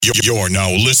You're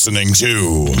now listening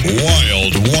to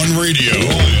Wild One Radio.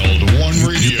 Wild One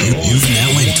Radio. You've now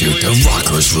entered the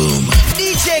Rockers Room.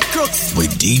 DJ Crooks.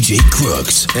 With DJ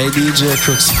Crooks. Hey, DJ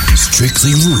Crooks.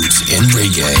 Strictly roots and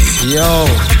reggae. Yo,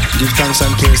 give thanks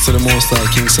and praise to the Most High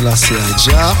King Selassie and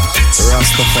Jah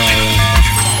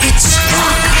Rastafari. It's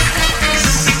rock.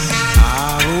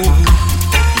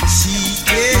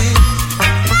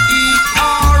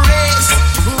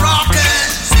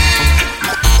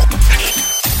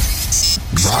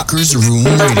 Rockers Room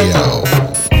Radio.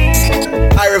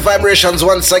 Higher vibrations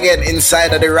once again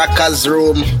inside of the Rockers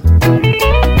Room.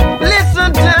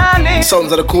 Listen, darling.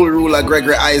 Sounds of the cool ruler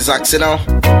Gregory Isaacs, you know.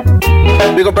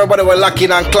 Big up everybody, we're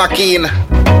locking and clocking.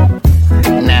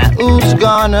 Now who's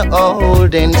gonna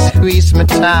hold and squeeze me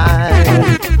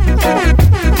tight?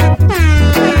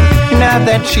 Now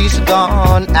that she's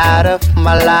gone out of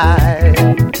my life,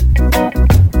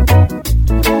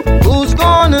 who's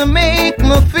gonna make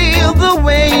me feel the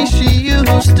way she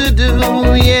used to do,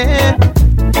 yeah,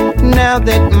 now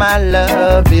that my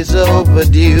love is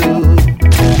overdue.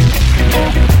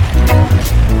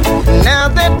 Now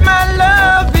that my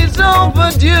love is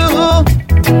overdue,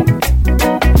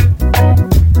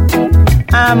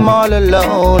 I'm all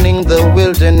alone in the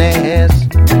wilderness,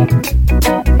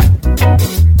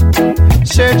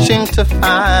 searching to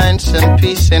find some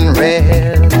peace and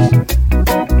rest.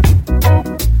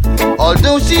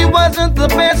 Although she wasn't the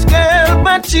best girl,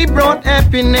 but she brought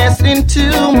happiness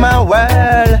into my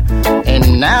world.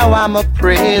 And now I'm a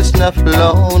prisoner of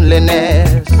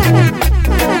loneliness.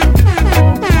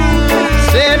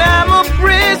 Said I'm a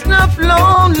prisoner of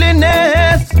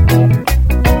loneliness.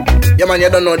 Yeah man, you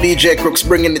don't know DJ Crooks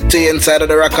bringing it to you inside of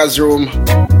the Rockers Room.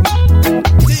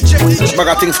 There's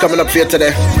bigger things coming up for you today.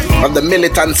 We have the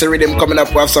militancy rhythm coming up.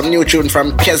 We have some new tune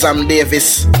from Kezam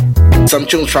Davis, some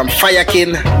tunes from Fire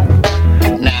King.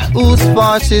 Now whose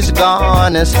voice is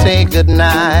gonna say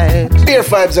goodnight? Beer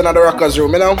vibes in the Rockers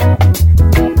Room, you know.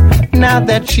 Now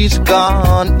that she's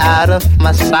gone out of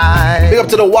my sight. Big up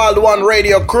to the Wild One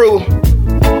Radio crew.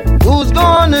 Who's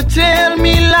gonna tell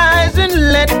me lies and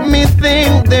let me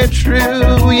think they're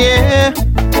true, yeah,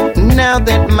 now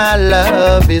that my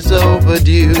love is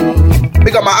overdue.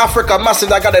 Big up my Africa massive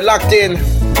that got it locked in.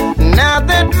 Now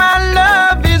that my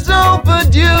love is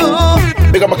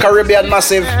overdue. Big up my Caribbean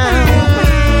massive.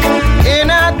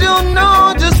 And I don't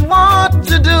know just what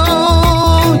to do,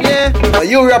 yeah. A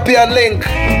European link.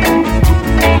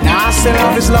 Now I said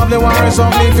love is love, the war is on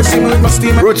me. If you see me with my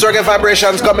steam, Roots Reggae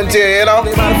Vibrations coming to you, you know.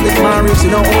 they might flick my wrist,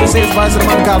 you know. Only say it's vice of the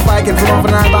man called Viking from up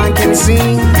and I bank and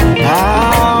sing.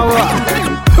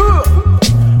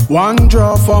 One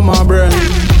draw for my brain.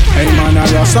 Any man I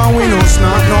just and we no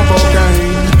snack, no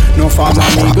cocaine. No farmer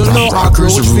needle, no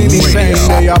approach for me pain.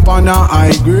 They up on a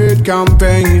high grade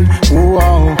campaign.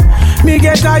 Wow. Me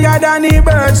get tired of the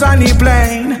birds on the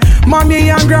plane. Mommy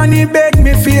and granny beg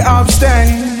me fi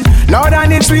abstain. Lord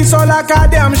and it's sweet so like a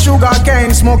damn sugar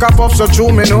cane. Smoke a puff so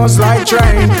through me nose like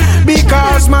train.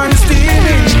 Because man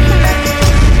steaming.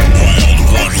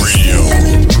 Wild One Radio.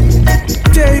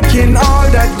 Taking all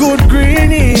that good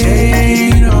green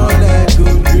in. All that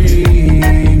good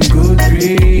green, good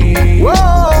green.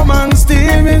 Whoa, man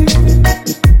steaming.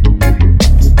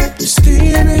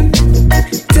 Steaming.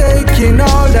 Taking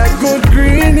all that good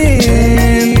green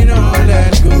in. All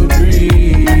that good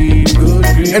green, good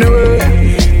green.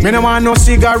 Anyway, me no want no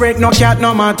cigarette, no cat,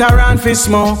 no matter and fi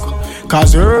smoke.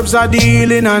 Cause herbs are the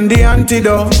healing and the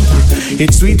antidote.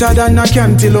 It's sweeter than a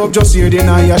cantaloupe, just hear the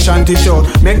Naya shanty show.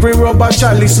 Make we rub a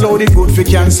chalice slowly, good for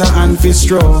cancer and for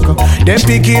stroke. Them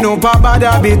picking up a bad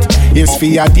habit. Yes, for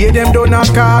a day them done a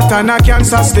cat and a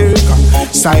cancer stick.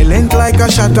 Silent like a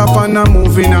shut up and a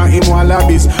moving a him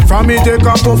wallabies. From me take a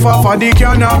puff for the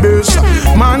cannabis.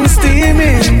 Man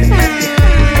steaming.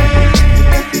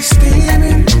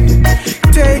 Steaming.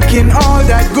 Taking all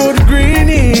that good green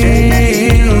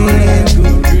in.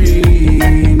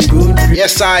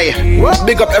 Yes, I.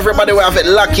 Big up everybody. We have it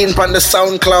locking on the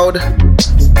SoundCloud.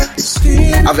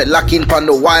 Have it locking on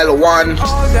the Wild One.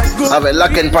 Have it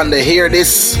locking on the Hear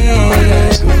This.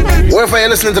 Wherever you're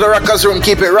listening to the Rockers Room,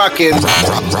 keep it rocking.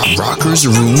 Rockers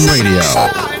Room Radio.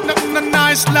 You're now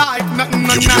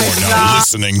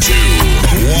listening to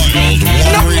Wild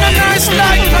One Radio.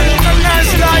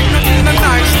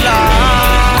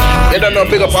 You don't know,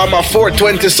 big up all my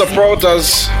 420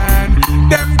 supporters.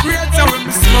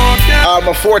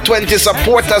 My 420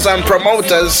 supporters and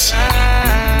promoters.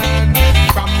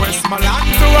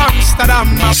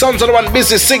 Sounds of the one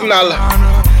busy signal.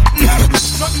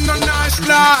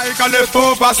 like a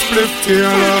leftover split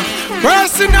tail.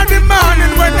 First in the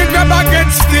morning when the grabber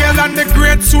gets stale and the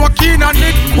great soaking and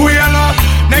it quail.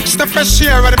 Next to fresh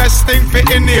air are the best thing for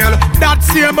inhale. That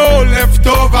same old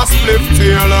leftover split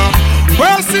tail.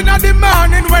 First in the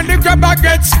morning when the grabber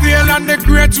gets stale and the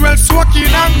grades well soaking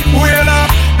and quail.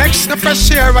 Next to fresh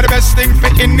air are the best thing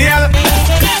for inhale.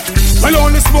 Well,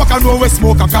 only smoke and know we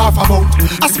smoke a cough about.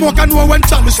 I smoke and know when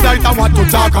challenge light I want to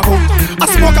talk about. I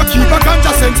smoke a keep a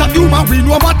ganja sense of humor, we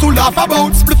know what to laugh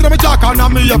about. Split on my jack and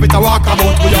me have it a walk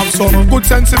about. We have some good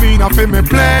sense of me, now feel me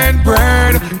plain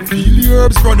bread. Feel the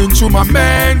herbs running through my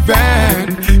main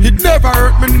vein. It never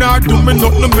hurt me, not do me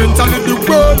nothing mentally. The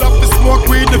world of the smoke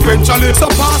weed eventually. So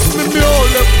pass me all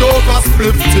leftover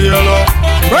split tail.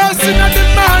 First in the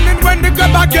morning when the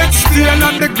grabber gets stale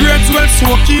and the grades well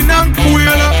soaking and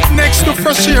quail. Next to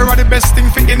fresh air are the best thing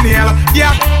for inhale.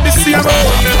 Yeah, this year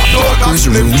Rockers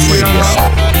Room Radio.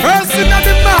 First in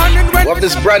the morning when we have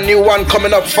this brand new one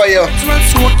coming up for you.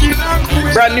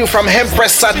 Brand new from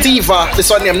Empress Sativa. This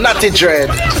one named Natty Dread.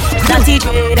 Natty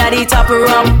Dread at the top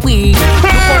around we.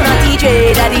 Look for Natty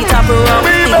Dread at the top around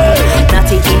we.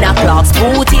 Natty in a clocks,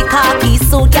 booty, khaki,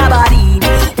 so gabardine.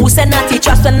 Who said Natty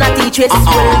trust and Natty trace is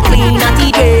well clean.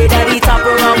 Natty Dread at the top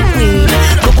around we.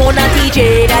 Look for Natty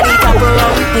Dread at the top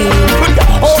around we.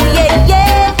 Oh yeah,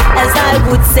 yeah, as I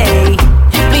would say.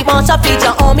 We want to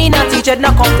feature on me, Natty Dread,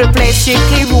 not come to play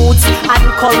strictly roots and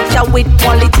culture with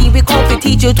quality. We come to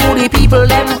teach you to the people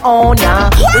them on ya.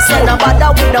 We send no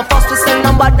bother with no fuss, we send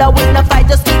no bother with no fight.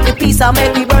 Just keep the peace and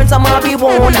make we burn some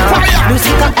marijuana.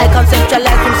 Music and I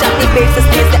conceptualize from shot the basis,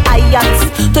 place the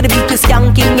hi-hats to the beat to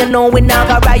skanking, you know we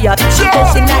not a riot. She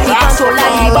goes in at the control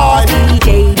like the boss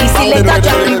DJ. The selector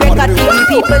drop the record, the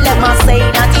people let me say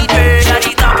Natty Dread,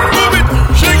 Natty top around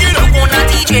we. Look on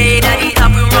Natty Dread, Natty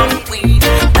top around we.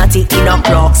 Natty in a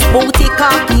clocks, booty,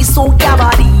 khaki, so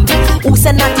gabardine. Who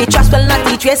said Natty trash, well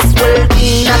Natty dress well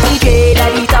clean. Natty Dread,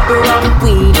 Natty top around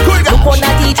queen. Look on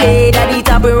Natty Dread, Natty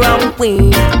top around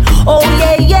queen. Oh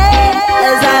yeah, yeah,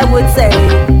 as I would say.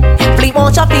 Fleet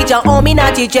won't your feature on me,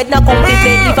 Natty Dread, not come to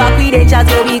play. If I credentials,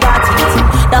 so we got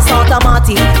it. That's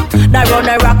automatic. Now run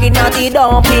a rocket, Natty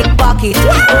don't pickpocket.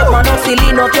 Man, no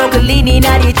silly, no juggling in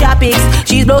the tropics.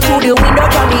 She's blow through the window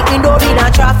from the indoor in a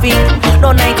traffic.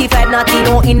 No 95 Natty,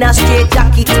 no in a straight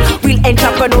jacket. Real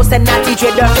entrepreneurs and Natty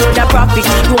Dread don't earn the profit.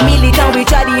 No militant, we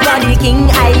try the Valley King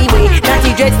Highway.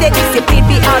 Natty Dread stay disciplined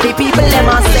for all the people, let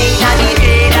me say Natty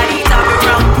Dread, Natty top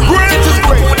around queen.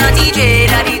 Oh, Natty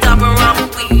Dread, Natty top around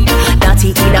queen.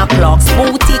 Natty in a clocks,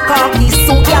 booty, khaki,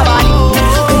 suit your body.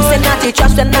 Who say Natty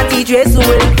trash and Natty dress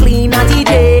well clean. Natty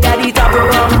Dread, Natty top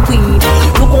around queen.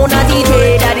 Look on Natty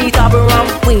Dread, Natty top around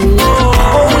queen.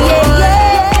 Oh yeah,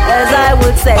 yeah, as I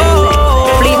would say.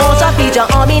 Flee won't your feature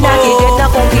on me, Natty Dread,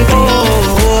 not come to play.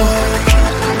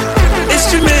 It's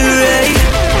true, right?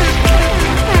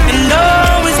 And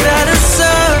always that a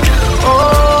song.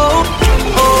 Oh,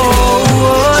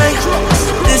 boy,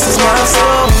 this is my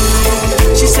song.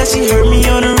 She said she heard me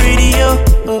on the radio.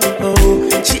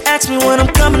 She asked me when I'm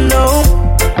coming home.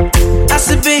 I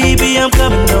said, baby, I'm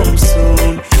coming home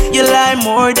soon. You lie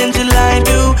more than July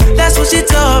do. That's what she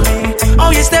told me.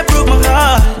 Oh yes, that broke my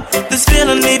heart. This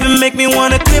feeling even make me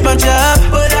wanna quit my job.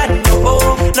 But I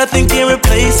know nothing can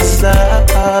replace this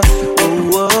love.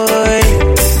 Oh boy,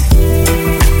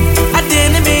 I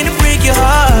didn't mean to break your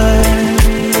heart.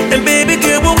 And baby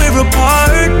girl, when we're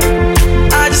apart,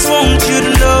 I just want you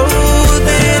to know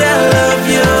that I love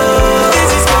you.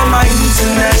 This is for my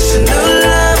international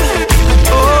love.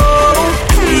 Oh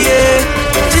yeah.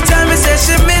 She told me, said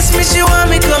she miss me, she want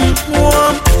me come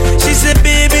home. She said,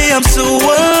 baby, I'm so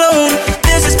alone.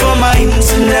 This is for my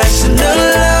international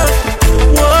love.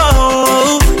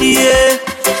 Whoa, yeah.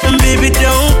 And baby,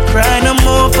 don't cry no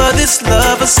more for this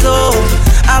love or soul.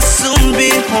 I'll soon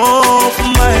be home for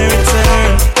my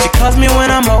return. She calls me when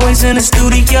I'm always in the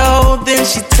studio. Then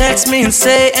she texts me and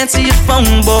say, answer your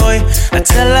phone, boy. I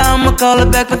tell her I'ma call her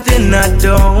back, but then I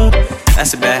don't.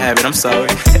 That's a bad habit, I'm sorry.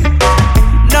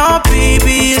 No,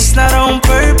 baby, it's not on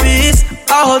purpose.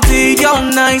 All day, all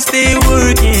night, stay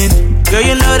working. Girl,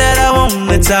 you know that I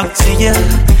wanna talk to you.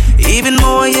 Even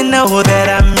more, you know that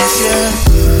I miss you.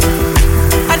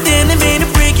 I didn't mean to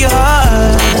break your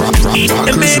heart.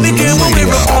 And baby girl, when we're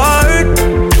apart,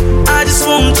 I just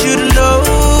want you to know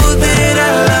that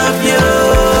I love you.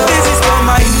 This is for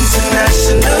my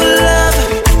international love.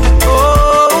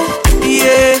 Oh,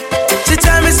 yeah. She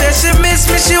told me, said she miss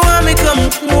me, she want me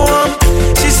come home.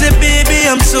 She said, baby,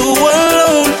 I'm so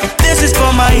alone. This is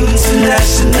for my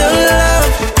international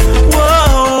love.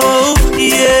 Whoa,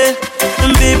 yeah.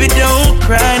 And baby, don't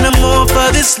cry no more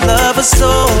for this love or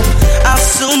soul. I'll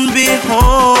soon be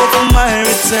home for my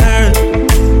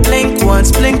return. Blink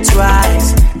once, blink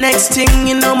twice. Next thing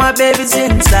you know, my baby's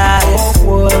inside.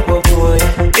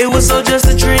 It was all just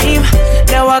a dream.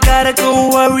 Now I gotta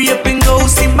go hurry up and go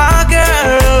see my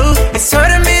girl. It's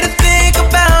hurting me to think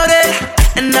about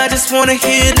it, and I just wanna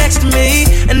hear it next to me.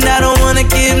 And I don't wanna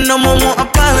give no more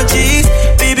apologies.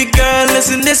 Baby girl,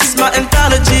 listen, this is my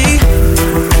anthology.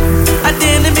 I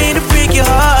didn't mean to break your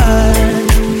heart.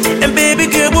 And baby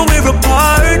girl, when we're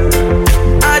apart,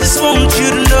 I just want you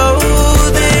to know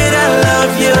that I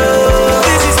love you.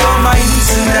 This is for my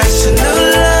international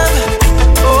love.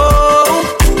 Oh,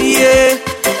 yeah.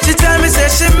 She told me, said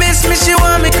she miss me, she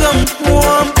want me come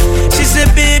home. She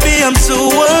said, baby, I'm so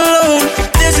alone.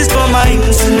 This is for my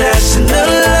international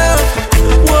love.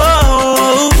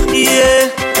 Whoa, yeah.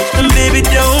 And baby,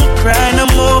 don't cry no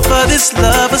more for this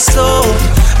love or soul.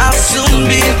 I'll soon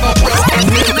be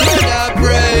Lord, I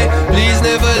pray, please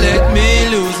never let me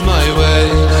lose my way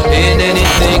in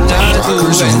anything I do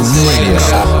and say.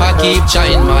 I keep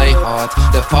trying my heart,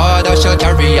 the Father shall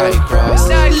carry I cross.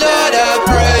 Lord, I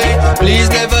pray, please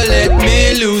never let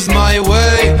me lose my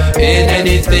way in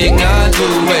anything I do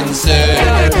and say.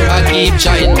 I keep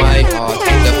trying my heart,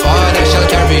 the Father shall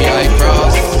carry I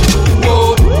cross.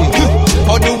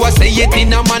 How do I say it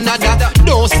in a manner that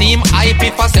don't seem hype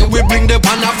if I say we bring the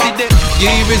banner back? Ye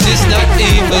resist not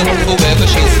evil, whoever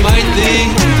shall smite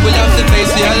thee will have to face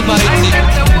the Almighty.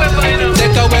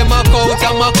 Take away my coat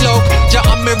and my cloak, Jah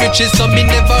and me riches so me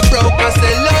never broke. I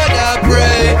say, Lord, I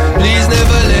pray, please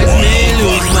never let me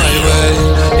lose my way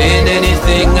in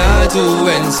anything I do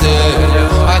and say.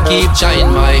 I keep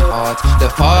trying my heart,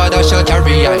 the Father shall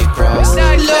carry I cross.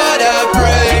 Lord, I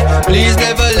pray, please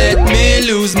never let me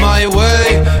lose my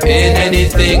way in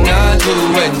anything I do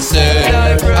and say.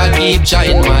 I keep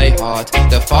trying my heart,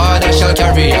 the Father shall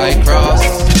carry I cross.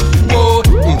 Whoa.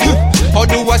 How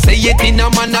do I say it in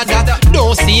a manner that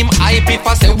don't seem hype if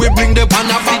I say we bring the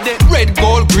banner back? Red,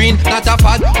 gold, green, not a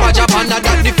fad. Maja banner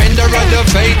that defender of the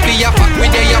faith. Be a fact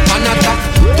with a pan attack.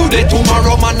 Today,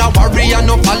 tomorrow, man, a warrior,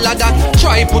 no follow that.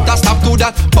 Try put a stop to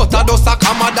that, but I don't suck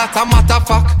a that a matter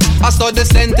fact. I saw the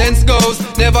sentence goes.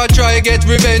 Never try get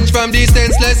revenge from these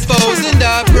senseless foes. And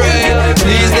I pray,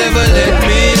 please never let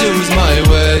me lose my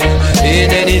way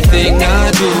in anything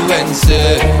I do and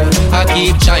say. I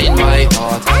keep trying my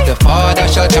heart, the Father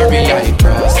shall carry I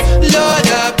cross. Lord,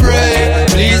 I pray,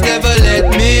 please never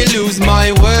let me lose my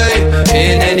way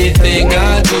in anything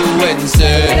I do and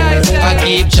say. I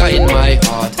keep trying my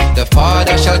heart, the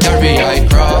Father shall carry I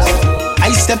cross. I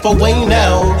step away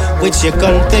now with your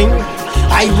gun thing.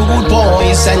 I rude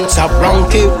boys and top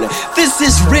ranking. This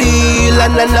is real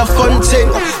and a fun thing.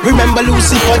 Remember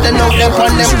Lucifer, the note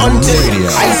upon them hunting.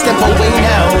 I step away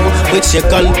now with your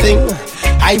gun thing.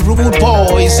 I rude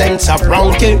boys and top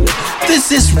ranking.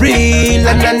 This is real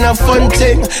and a fun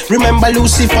thing. Remember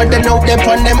Lucifer, the note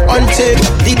upon them hunting.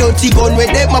 The dirty gun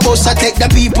with them, my boss, I take the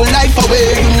people life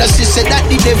away. You know, she said that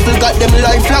the devil got them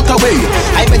life lock away.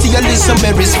 I bet you listen,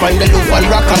 berries, find the love and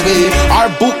rock away. Our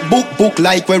book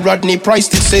like where Rodney Price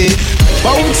to say.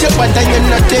 Bounce your butt and you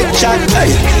not take chat.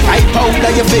 Hey, I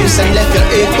powder your face and let your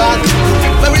head back.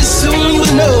 Very soon you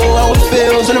know how it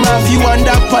feels when I'm have you on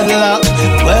that padlock.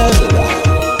 Well,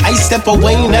 I step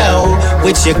away now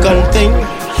with your gun thing.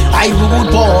 I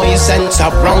rude boys and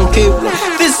top ranking.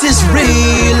 This is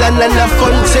real and a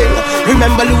fun thing.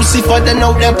 Remember Lucifer, the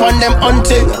note upon them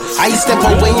hunting. I step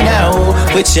away now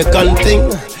with your gun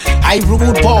thing. I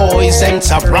rude boys and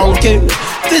top ranking.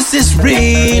 This is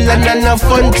real and a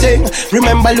fun thing.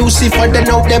 Remember Lucifer, the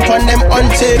note upon them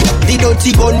hunting. The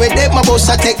dirty gun with them, my boss,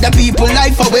 I take the people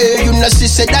life away. You know she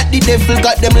said that the devil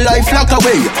got them life lock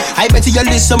away. I bet you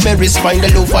listen, berries, find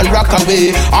the love and rock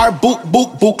away. Our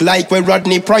book like where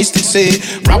Rodney Price to say.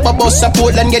 Rap a bus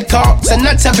support and get caught and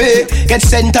not a pay. Get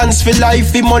sentenced for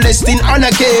life, be molesting on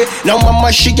a K. Now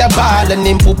mama she a ball and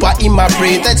him poopa in my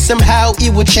pray that somehow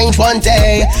it would change one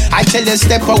day. I tell you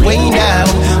step away now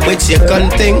with your gun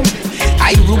thing.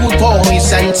 I rude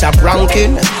boys and top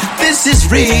ranking. This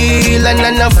is real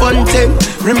and a fun thing.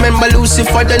 Remember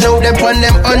Lucifer, the know them on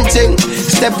them hunting.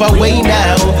 Step away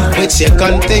now with your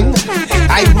gun thing.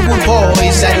 I rude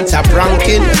boys and top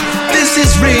ranking. This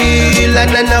is real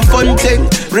and a fun thing.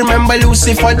 Remember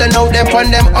Lucifer, the know them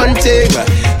on them hunting.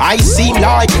 I seem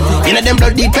like, you know them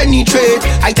bloody penetrate.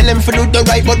 I tell them to do the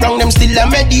right but wrong, them still a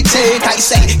meditate. I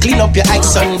say, clean up your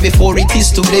accent before it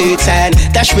is too late. And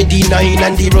dash with the 9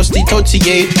 and the rusty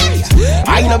 38.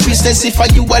 I no business if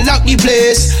you a lock the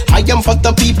place. I am for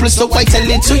the people so I tell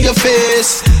it to your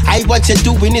face. I what you're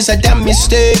doing is a damn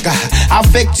mistake,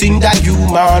 affecting the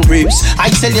human ribs. I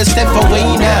tell you step away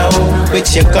now with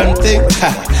your gun thing.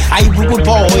 I rude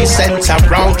boys and a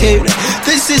brown kid.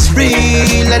 This is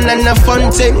real and a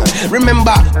fun thing.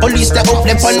 Remember, police they up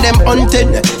on them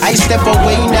hunting. I step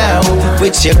away now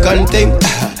with your gun thing.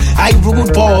 I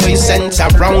rude boys and a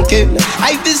brown kid.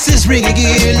 This is real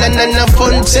and a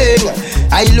fun thing.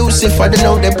 I Lucifer, they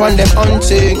know they on them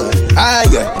hunting.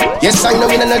 Yes, I know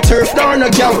in a turf nor no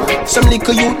gang. Some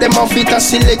little youth them off it a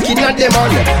select in a them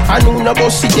on. I know no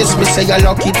bossy, yes, me say I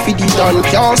lock it for the done.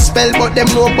 Can't spell but them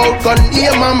know about gun,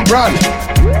 name and brand.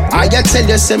 I tell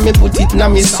you, say me put it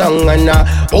in me song. And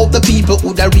all the people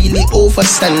who da really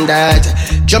overstand that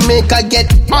Jamaica get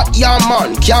hot, yeah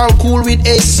man. Can't cool with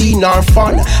AC nor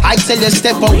fun. I tell you,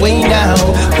 step away now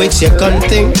with your gun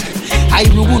thing. I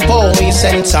rude boys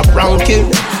and a brown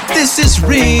kid. This is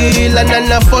real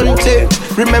and a fun thing.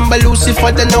 Remember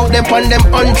Lucifer, they know them on them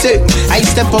hunting. I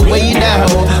step away now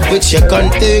with your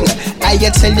gun thing. I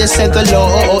tell you, say the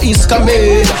law is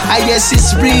coming. Yes,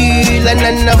 it's real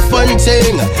and a fun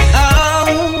thing.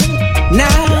 Oh,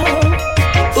 now,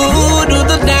 who do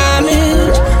the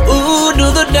damage? Who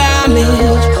do the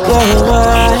damage?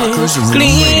 Whoa,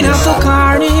 clean up the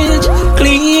carnage.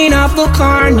 Clean up the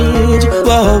carnage.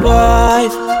 Whoa,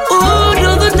 who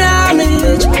do the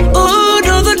damage? Who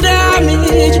do the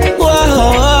damage?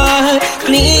 Whoa,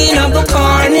 clean up the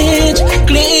carnage.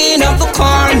 Clean up the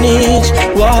carnage.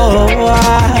 Whoa.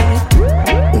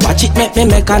 Watch it make me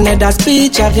make another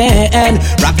speech again.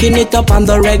 Rocking it up on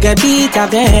the reggae beat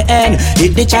again.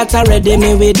 Hit the charts already,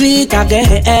 me we do it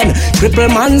again. Cripple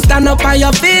man stand up on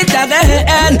your feet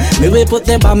again. Me we put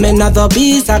the bomb in the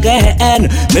beast again.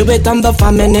 Me we turn the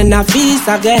famine in a feast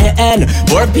again.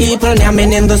 Poor people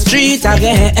yamming in the street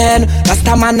again.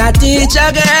 Rasta man a teach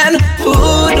again. Who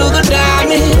do the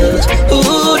damage? Who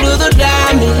do the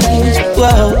damage?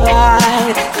 Whoa,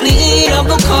 clean up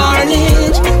the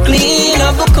carnage. Clean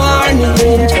up the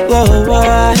carnage. Whoa,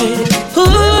 who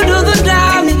do the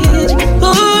damage?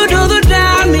 Who do the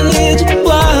damage?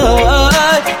 Whoa,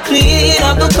 clean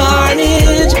up the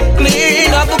carnage.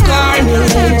 Clean up the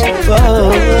carnage.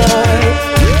 Whoa.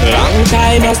 Long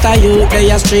time must a youth, they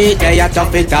a street, they a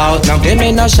tough it out. Now give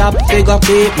me no shop, they go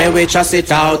keep me, we trust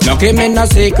it out. Now give me no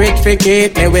secret, fi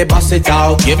keep me, we bust it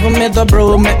out. Give me the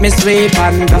broom, make me sweep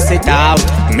and dust it out.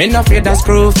 Me no fear the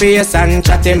screw face and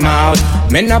chat him out.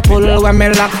 Me no pull when me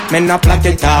lock, me no plot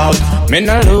it out. Me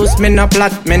no loose, me no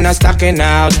plot, me no stacking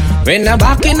out. We no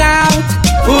backing out.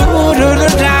 Who do the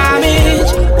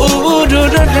damage? Who do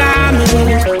the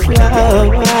damage?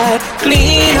 Whoa,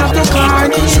 clean up the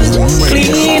carnage.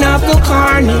 Clean up the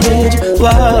carnage.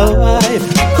 Whoa,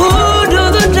 who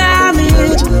do the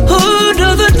damage? Who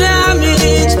do the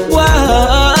damage?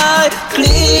 Whoa,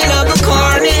 clean up the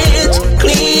carnage.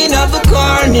 Clean up the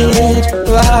carnage.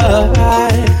 Whoa.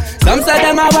 Some say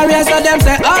them a warrior, so them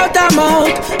say out and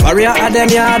out. Warrior at them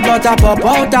yard, but a pop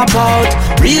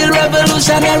out. Real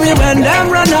revolutionary when them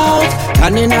run out.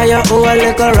 And in a your old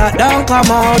little rat don't come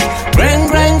out.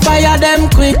 Grang fire them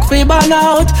quick fi burn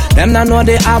out. Them not know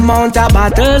the amount of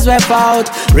battles we fought.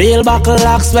 Real buckle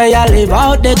locks where you live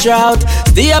out the drought.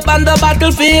 Stay up on the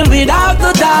battlefield without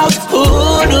the doubt. Who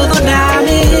do the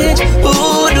damage? Who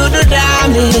do the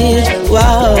damage?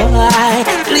 Whoa,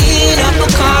 clean up the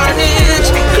carnage.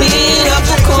 Clean up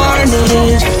the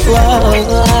carnage. Whoa,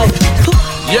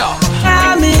 yeah.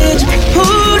 Damage. Who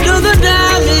do the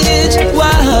damage?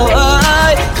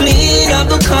 Whoa, clean up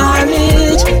the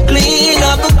carnage. Clean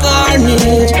up the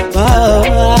carnage.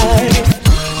 Whoa.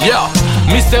 Yeah.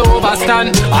 Mr.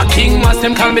 Overstand, a king must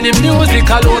him call me the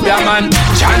musical Obeah man.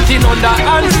 Chanting under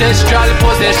ancestral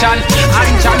possession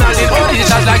and channeling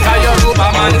auditions like a Yoruba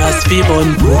man. As people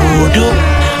voodoo,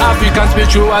 African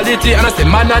spirituality, and I say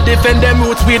man I defend them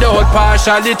roots without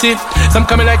partiality. Some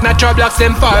coming like natural blacks,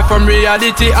 them far from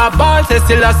reality. A ball say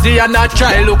still I see and not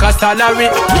try look a salary.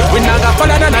 We not gonna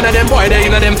follow none of them boy, they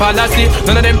in them fallacy.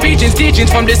 None of them preachings, teachings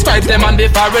from the scribes, them and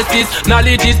the Pharisees.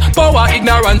 Knowledge is power,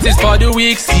 ignorance is for the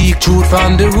weak. Seek truth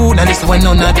from the root, and it's when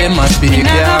none of them must speak. We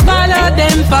never follow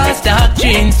them false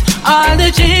doctrines. All the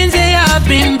chains they have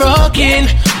been broken.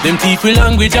 Them thief with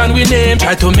language and we name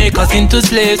try to make us into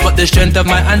slaves, but the strength of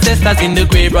my ancestors in the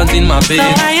grave runs in my veins. So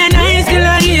I and I still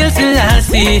a real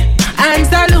Selassie and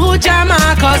salute Jah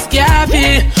Marcus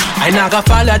Garvey. I not gonna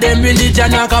follow them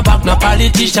religion, not gonna back no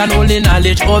politician. Only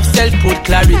knowledge of self put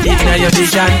clarity in your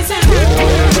vision.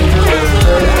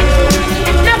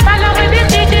 Not follow with them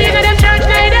teaching of them church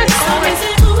leaders.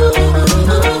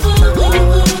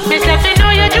 Miss if you know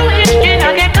you're Jewish, you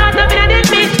don't get caught up in them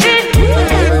mysteries.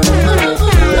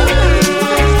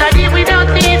 Study without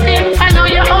ceasing, follow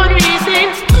your own reason.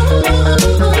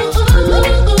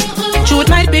 Truth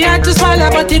might be hard to swallow,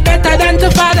 but it's better than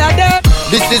to follow them.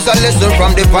 This is a lesson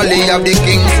from the valley of the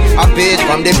kings. A page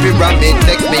from the pyramid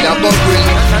text me a go bring.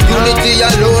 Unity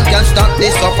alone can stop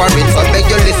this suffering. So beg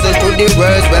you listen to the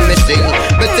words when me sing.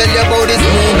 Me tell you about this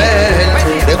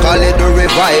movement. They call it the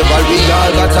revival. We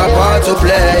all got a part to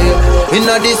play in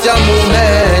this your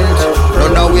movement.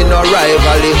 No, we no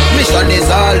rivalry. Mission is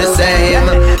all the same.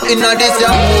 In this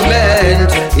your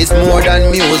movement, it's more than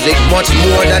music, much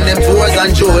more than them tours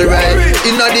and jewelry.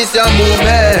 In this your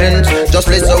movement, just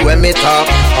listen when me talk.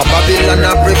 A Babylon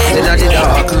a bricks in the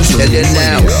dark. Tell you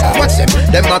now, watch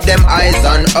them have them eyes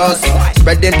on us,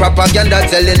 spreading propaganda,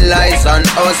 telling lies on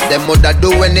us. Them woulda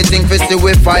do anything for see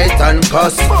we fight and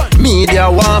cuss. Media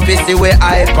want to see we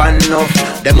hype enough.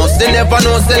 They must never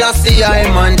know still I see I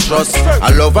man trust. I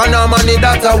love and no money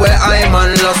that's where I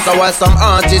man lost. So while some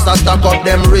artists are stack up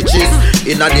them riches,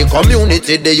 in the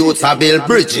community the youths are build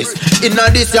bridges. In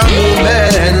this young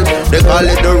movement, they call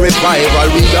it the revival.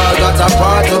 We all got a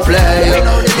part to play.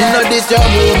 In this young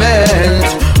movement,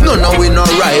 no, we no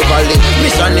rivalry.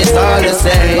 Mission is all the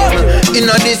same. In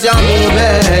this young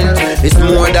movement, it's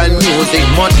more than music,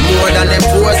 much more than them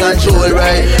tours and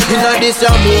jewelry. In this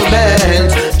young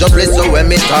movement, just listen when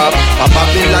me talk. A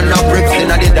Babylon of bricks in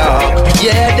the dark.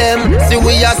 Yeah, them see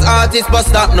we as artists, but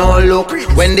stop no look.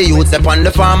 When the youths up on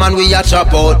the farm and we a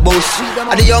chop out bush.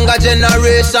 And the younger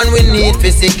generation we need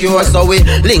to secure, so we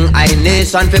link I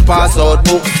nation to pass out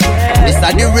books. This is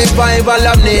the revival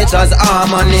of nature's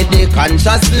harmony, the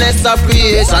consciousness of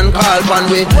creation call on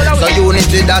we. So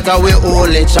unity that we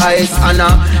only choice, and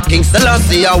King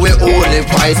Selassie we only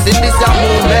voice. In this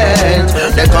movement,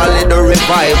 they call it the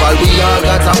revival. We all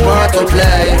got a part to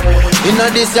play. In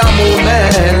this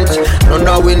movement,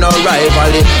 no, we no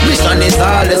rivalry. Mission is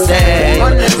all the same.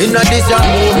 In this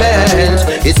movement,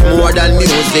 it's more than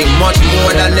music, much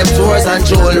more than them tours and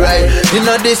jewelry. In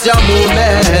this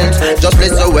movement, just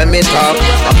listen when me talk.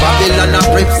 A Babylon of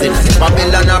Crips,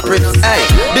 Babylon of Crips. Hey,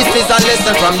 this is a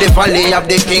lesson from the valley of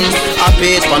the kings. A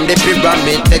page from the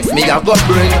pyramid text me a go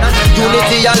bring.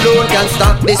 Unity alone can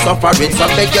stop the suffering. So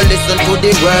beg you listen to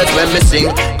the words when me sing.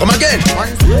 Come again.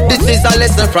 This is a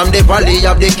lesson from the valley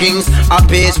of the kings. A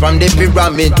page from the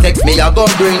pyramid text me a go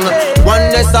bring.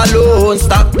 Oneness alone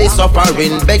stop the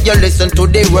suffering. Beg you listen to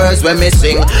the words when me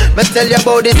sing. Me tell you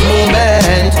about this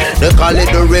movement. They call it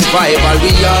the revival.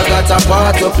 We all got a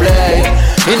part to play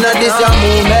in this your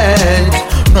movement.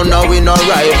 No, we no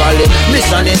rivalry.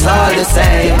 Mission is all the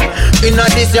same. In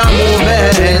this your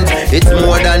movement, it's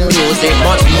more than music,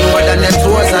 much more than them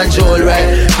tours and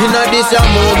jewelry. In this your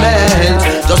movement,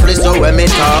 just listen when me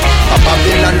talk. A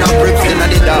Babylon of bricks in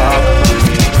the dark.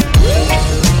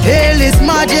 Hail His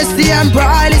Majesty Emperor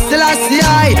Haile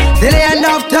Selassie, till the end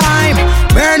of time.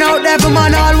 Burn out devil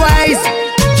man always.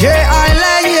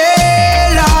 J.I.L.A.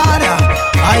 yeah, Lord.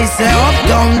 I say up,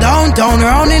 down, downtown,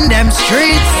 round in them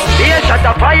streets. Yeah, shut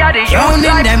the fire, the round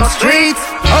in them streets.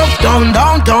 Up, down,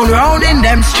 downtown, round in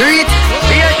them streets.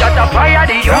 Yeah, shut the fire,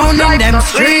 the round in them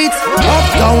streets. Up,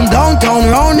 down, downtown,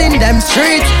 round in them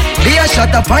streets. Yeah,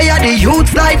 shut the fire, the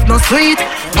youth's life no sweet.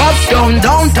 Up, down,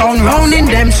 downtown, round in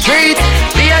them streets.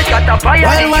 Yeah, shut the fire,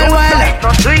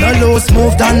 the loose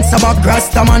move dance about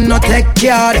Rasta man no take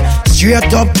care.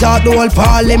 Straight up talk the whole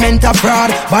parliament a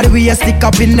fraud. But we a stick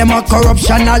up in them a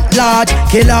corruption at large.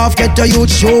 Kill off, get the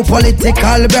youth show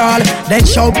political brawl. Then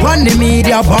shout on the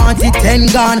media, party 10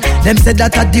 gone. Them said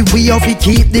that at the way of it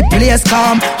keep the place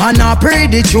calm. And I pray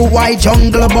the true white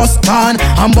jungle bust on.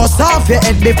 And bust off your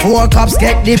head before cops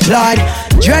get deployed.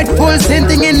 Dreadful sin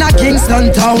thing in a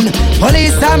Kingston town.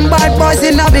 Police and bad boys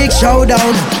in a big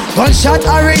showdown. Gunshot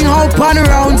a ring out on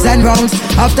rounds and rounds.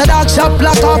 After dark shop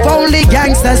block off only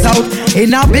gangsters out.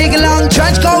 In a big long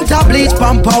trench coat a bleach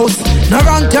pump house. No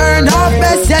wrong turn off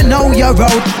best you know you're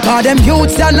out. Cause them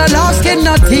youths and no love skin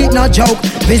no teeth no joke.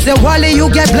 Visually you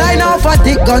get blind off a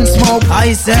thick gun smoke.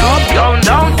 I say up, down,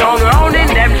 downtown, round in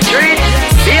them streets.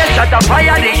 Here shut the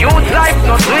fire, the youth life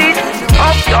no sweet.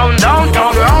 Up, down,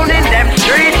 downtown, round in them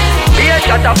streets. Here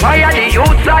shut the fire, the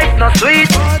youth life no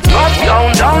sweet. Up,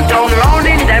 down, downtown, round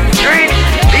in them streets.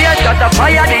 Here shut the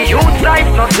fire, the youth life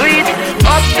no sweet.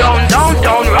 Up, down,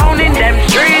 downtown, round in them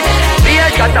streets. Here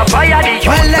shut the fire, the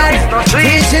youth life no sweet.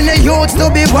 Teaching the youths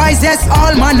to be wise, yes,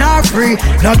 all man are free.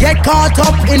 Now get caught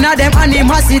up in a them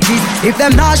animosities. If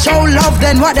them not show love,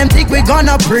 then what them think we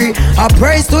gonna pray? A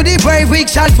praise to the brave, we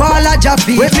shall fall at your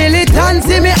feet. With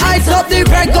militancy, me eyes up the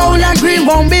red, gold and green.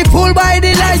 Won't be fooled by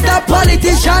the lies that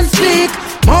politicians speak.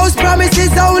 Most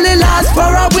promises only last for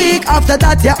a week. After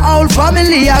that your whole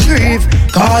family a grieve.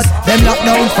 Cause them lock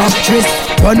down factories,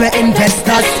 run with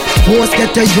investors. Post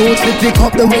get the youth to pick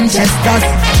up the Winchesters.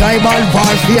 Tribal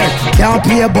warfare, can't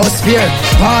pay a bus fare.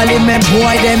 Parliament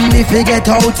boy them if they get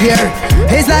out here.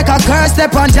 It's like a curse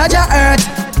step on Jaja earth.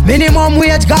 Minimum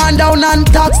wage gone down and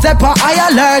tax step a high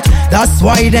alert. That's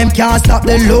why them can't stop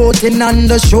the looting and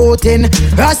the shooting.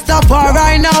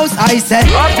 Rastafari knows I said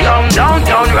Uptown,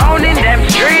 downtown, round in them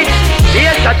streets.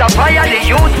 Here shut a fire, the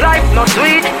youth life no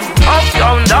sweet.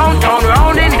 Uptown, downtown,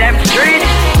 round in them streets.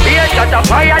 Here shut a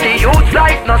fire, the youth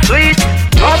life no sweet.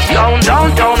 Uptown,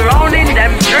 downtown, round in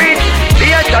them streets.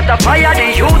 Here shut a fire,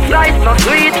 the youth life no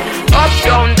sweet.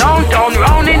 Uptown, downtown,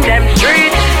 round in them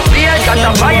streets. Here shut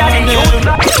a fire, the youth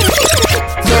life.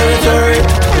 Territory,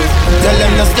 tell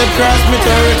them to step across me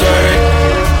territory.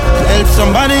 Help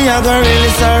somebody, I go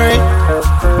really sorry.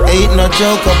 Ain't no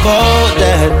joke about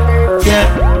that, yeah.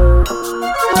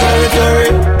 Territory,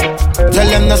 tell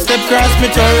them to step across me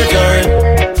territory.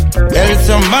 Help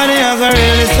somebody, I go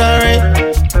really sorry.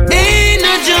 Ain't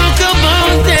no joke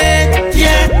about that,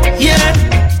 yeah, yeah.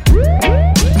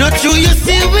 Not true, you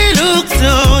see we look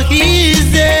so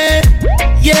easy,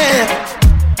 yeah.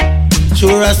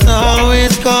 Sure as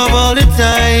always come all the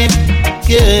time,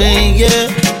 yeah, yeah.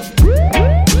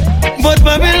 But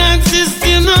Babylon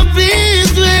system not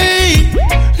this way,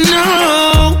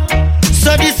 no.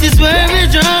 So this is where we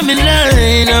draw me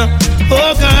line,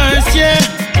 oh gosh, yeah.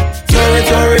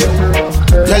 Territory,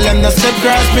 tell them to step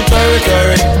across me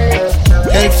territory.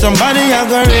 Help somebody, I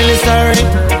go really sorry.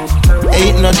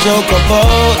 Ain't no joke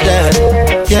about that,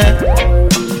 yeah.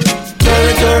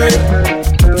 Territory,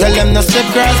 tell them to step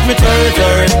across me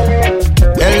territory.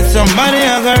 Help somebody,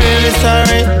 I go really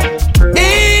sorry.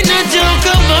 Ain't no joke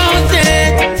about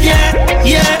that, yeah,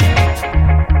 yeah.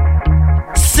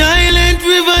 Silent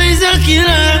river is a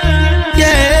killer,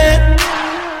 yeah.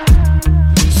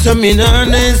 So me don't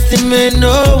underestimate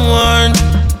no one,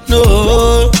 no.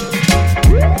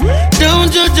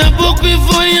 Don't judge a book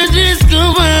before you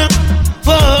discover,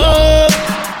 oh.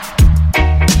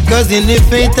 Cause in the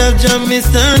faith of Jah me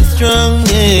stand strong,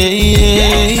 yeah,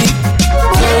 yeah.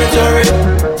 Territory,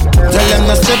 tell them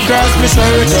to step across me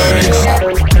territory.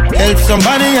 Help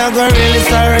somebody, I go really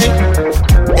sorry.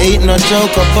 Ain't no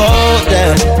joke about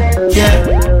that, yeah.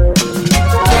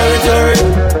 Territory,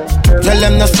 tell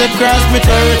them to step across me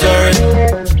territory.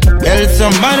 Help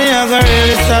somebody, I go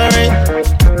really sorry.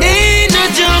 Ain't no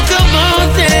joke about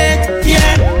that,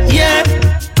 yeah, yeah.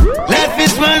 Life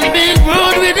is one big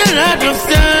road with a lot of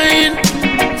sign.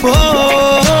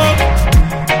 Oh,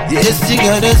 yes, you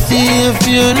gotta see if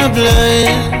you're not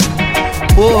blind.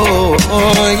 Oh,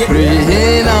 oh, yeah.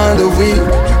 Praying on the weak,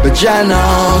 but Jah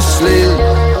now sleep.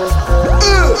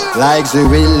 Like the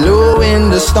willow in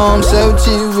the storm, so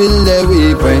too will the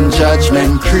weep when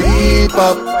judgment creep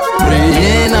up.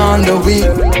 Praying on the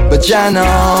weak, but Jah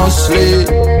now sleep.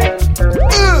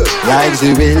 Like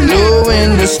the willow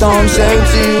in the storm, so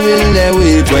too will they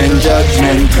weep when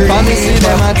judgment creep. Family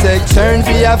them a take turn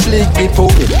for afflict the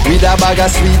poor with a bag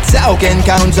of sweets, how can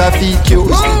counterfeit cures?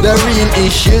 The real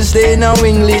issues they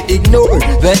knowingly ignore.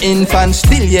 The infants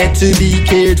still yet to be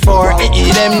cared for.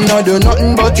 Them no do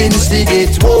nothing but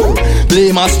instigate war.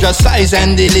 Blame, ostracize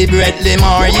and deliberately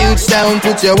more youths down.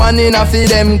 Put your one in a for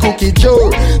them cookie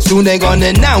jar. Soon they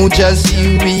gonna know just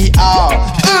who we are.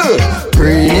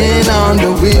 Praying on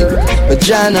the weak, but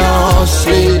Jah now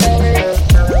sleep.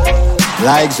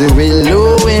 Like the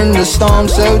willow in the storm,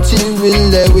 so too will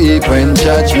they weep when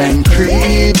judgment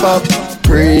creep up.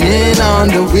 Praying on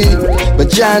the weak, but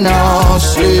Jah now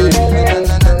sleep.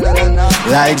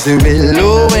 Like the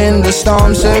willow in the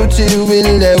storm, so too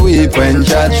will they weep when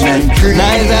judgment creep.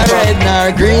 Neither red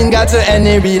nor green got to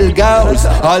any real goals.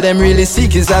 All them really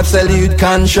seek is absolute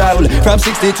control. From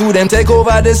 62 them take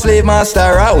over the slave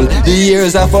master role. The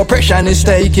years of oppression is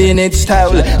taking its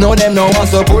toll. No them no want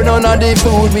support none of the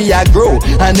food we a grow.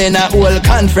 And then a whole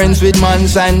conference with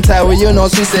Monsanto. You know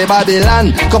she say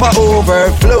Babylon cup of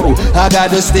overflow. I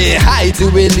gotta stay high to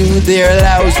elude their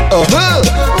laws.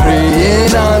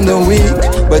 Praying on the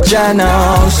weak, but Jah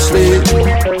now sleep.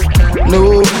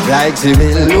 No, like the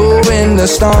willow in the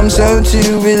storm, so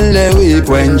too will they weep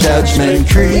when judgment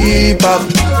creep up.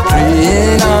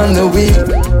 Praying on the weak,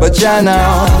 but Jah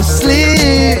now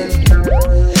sleep.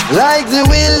 Like the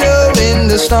willow in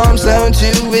the storm, so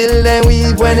too will they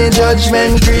weep when the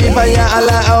judgment creep. Are you all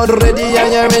out ready? Are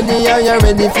you ready? Are you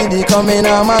ready for the coming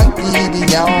of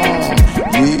Gideon?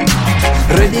 Yeah.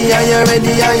 Ready, are you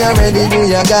ready, are you ready? Do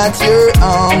you got your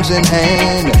arms in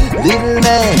hand? Little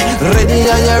man, ready,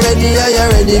 are you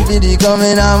ready for the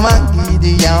coming of my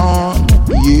Gideon?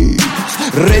 Yeah.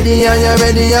 Ready, are you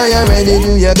ready, are you ready?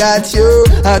 Do you got you?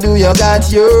 How do you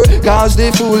got you? Cause they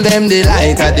fool them, they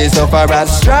light at the sufferer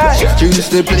strike. Choose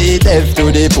to play death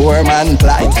to the poor man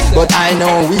plight. But I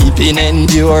know weeping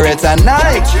endure it a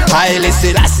night. Highly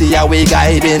Selassie, we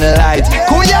guiding light.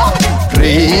 Kuya!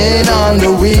 Praying on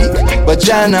the weak, but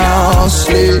Jah now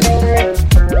sleep.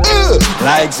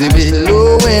 Like the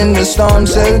billow in the storm,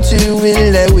 so too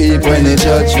will they weep when the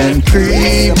judgment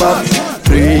creep up.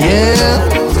 Praying.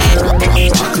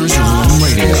 Rockers Room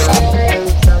Radio.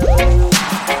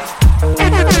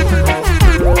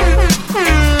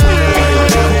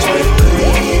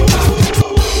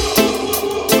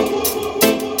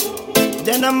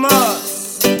 Then I'm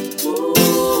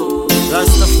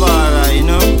Rastafari, you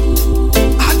know.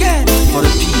 Again. For the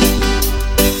people,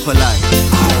 for life.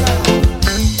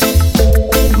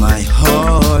 My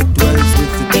heart dwells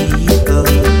with the people,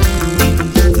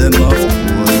 them of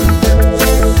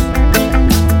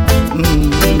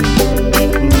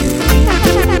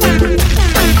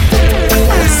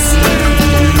I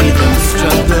see them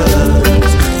struggle,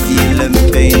 feel them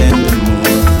pain and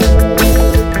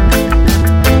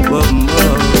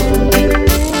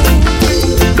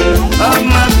of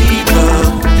my people,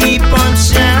 keep on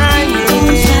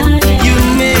shining. You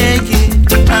make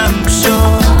it, I'm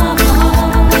sure.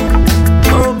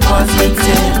 Oh,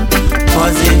 positive,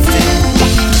 positive.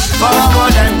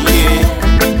 Forward and here,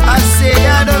 I say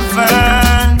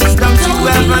advance. Don't you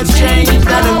ever change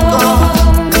that go.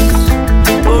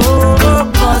 Oh,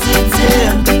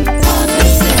 positive,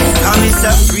 positive. I'm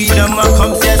Mr. Freedom, I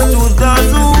come just to those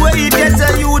who wait. Get a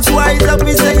youth wise up,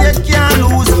 we say you can't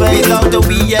lose faith. Without the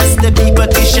we, yes, the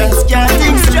politicians can't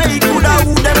think straight. Coulda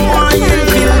who them want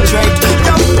infiltrate.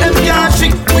 Down them can't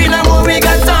trick, we know who we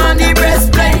got on the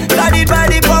breastplate. Guided by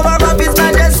the power of His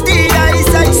Majesty, I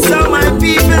say so. My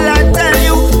people, I tell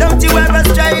you, don't you ever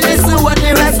stray. Listen what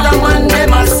the rest of one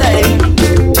them are saying.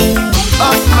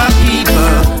 Of my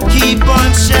people, keep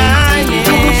on shining.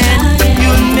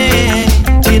 You make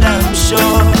it, I'm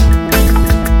sure.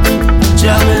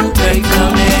 Jah will break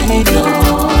down any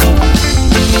door.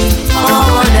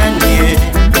 Forward and here,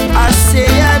 I say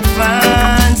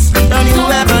advance. Don't you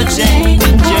ever change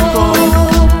your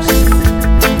course.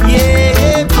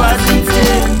 Yeah,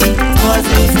 positive,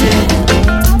 positive.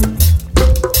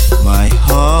 My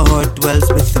heart dwells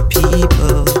with the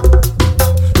people,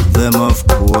 them of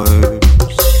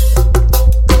course.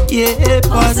 Yeah,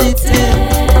 positive.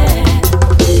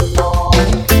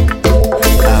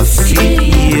 I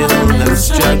feel them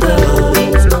struggles,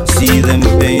 see them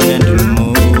pain and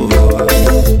remorse.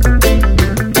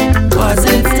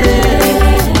 Positive.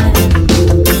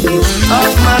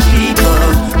 Of my people,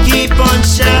 keep on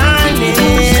shining.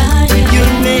 You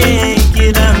make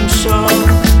it, I'm sure.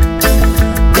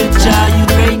 The Jah you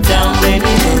break down when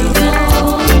you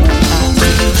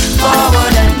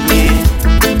forward and here,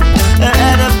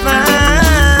 ahead of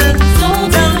fans.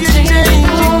 Don't you change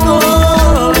your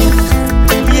course.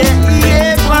 Yeah,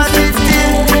 yeah,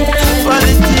 positive,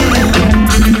 positive.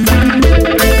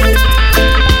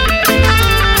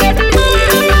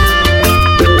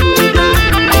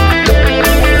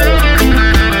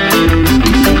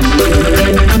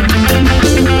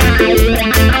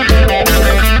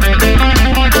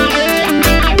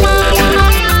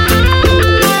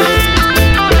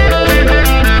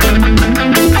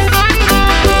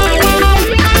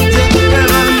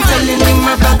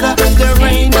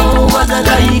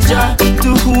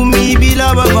 To whom we be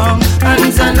lovable,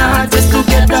 hands and hearts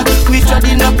together. We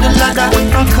treading up the ladder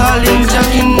and calling Jah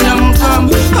kingdom come.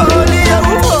 Holy,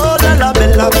 oh, la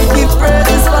bella, give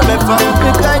praises forever. We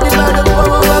guided by the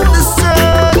power of the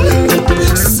sun.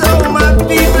 So my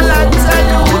people, I tell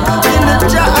you, in the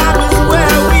Jah is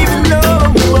where we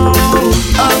belong.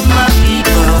 Of my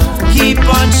people, keep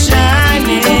on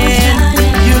shining.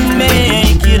 You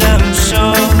make it, I'm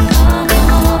sure.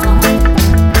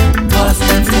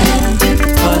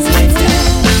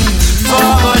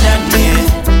 Forward and here,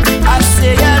 I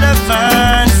say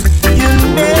advance. You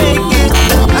make it,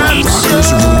 I'm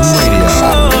sure.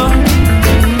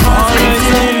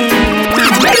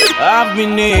 I've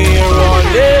been here all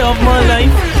day of my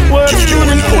life. Work,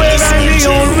 student, queer, and be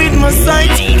on with my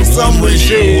sight. Some will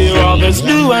share, others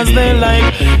do as they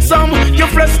like. Some you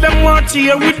flesh them want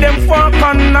here with them fork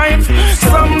and knife.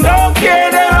 Some don't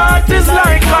care, their heart is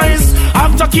like ice.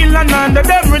 After killing under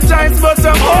them retires, but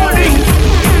I'm holding.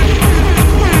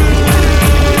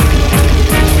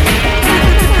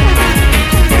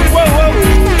 Whoa, whoa.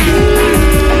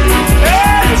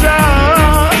 Hey,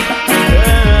 Jah.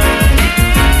 Yeah.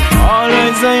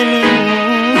 Always I knew.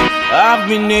 I've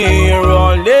been here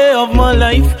all day of my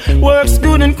life. Works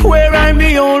good and queer, I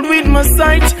be old with my my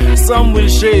sight. Some will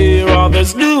share,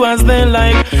 others do as they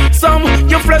like. Some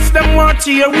you flesh them want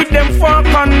here with them fork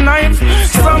and knife.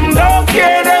 Some don't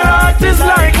care, their heart is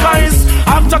like ice.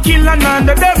 After kill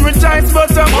another, them rejoice,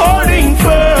 but I'm holding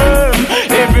firm.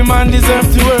 Every man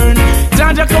deserves to earn.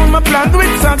 Jaja come a plan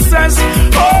with success,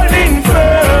 holding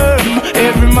firm.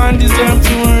 Every man deserves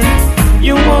to earn.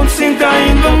 You won't think I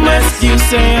in the mess. You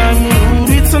say I'm rude,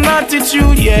 it's an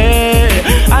attitude, yeah.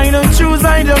 I don't choose,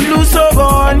 I don't lose, so go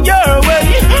on your way.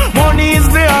 Money is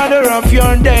the order of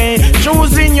your day.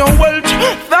 Choosing your wealth,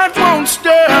 that won't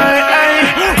stay.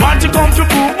 Want to come to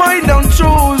prove I don't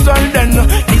choose, and then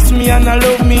it's me and I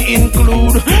love me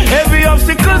include. Every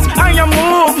obstacles I am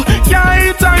move, can't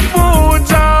eat I food.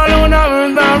 All on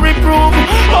earth I reprove,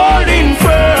 holding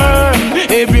firm.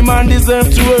 Every man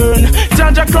deserves to earn.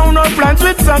 Jaja crown our plans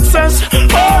with success,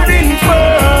 holding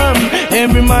firm.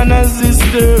 Every man has his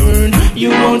turn. You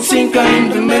won't think I'm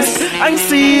the mess. I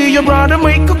see your brother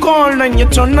make a call and you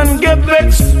turn and get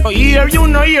vexed. Here you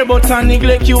know here, but I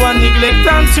neglect you and neglect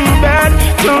and too bad.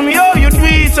 Tell me how you do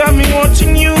it, I've been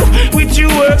watching you with your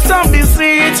works of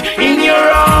deceit. In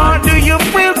your heart, do you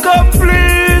feel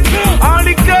complete? All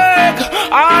the cake,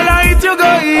 all I eat you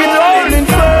go eat, holding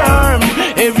firm.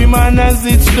 Every man has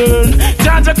its turn.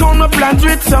 Jaja count my plans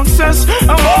with success,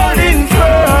 I'm holding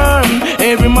firm.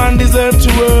 Every man deserves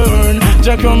to earn.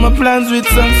 Jaja count my plans with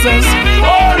success,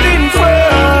 holding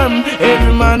firm.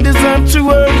 Every man deserves to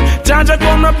earn. Jaja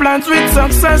count my plans with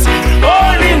success,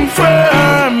 holding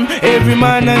firm. Every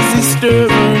man has his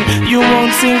turn. You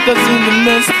won't sink us in the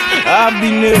mess. I've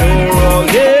been here all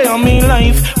day on me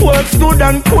life. Works good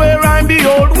and queer, I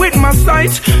behold with my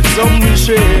sight. Some will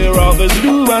share, others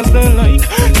do as they like.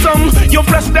 Some you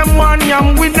flesh them one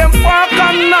yam with them fork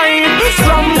and knife.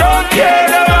 Some don't care,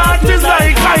 their heart is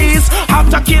like ice.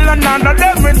 After kill another,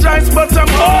 them rejoice, but I'm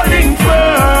holding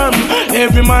firm.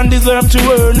 Every man deserves to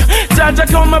earn. Jaja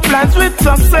count my plans with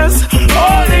success,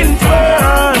 holding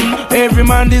firm. Every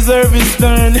man deserves his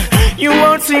turn. You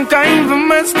won't think I'm the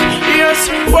mess. Yes,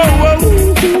 whoa, whoa.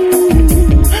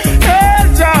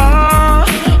 Hey, Jah,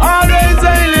 always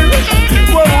I live.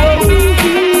 Whoa, whoa.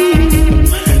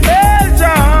 Hey,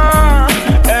 Jah,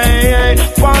 hey,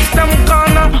 pass them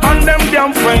corner and them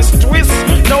damn face twist.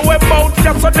 Know about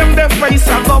that, so them their face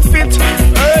I go fit.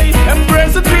 Hey,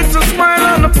 embrace it with a smile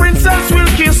and the princess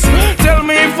will kiss. Tell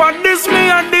me if I diss me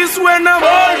and this when I'm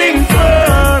holding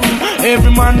firm.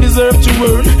 Every man deserves to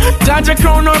earn. Jaja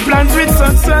crown our plans with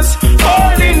success,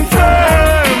 holding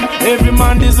firm. Every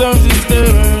man deserves his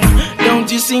turn.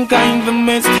 Don't you think I'm the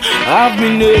mess? I've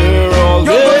been there all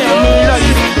day. I'm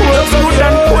alive. Works good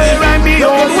and queer, I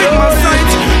behold with my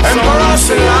sight. Emperor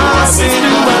Selassie,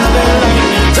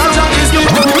 Jaja is the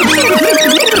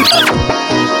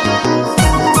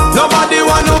nobody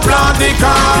want to plant the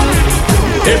can.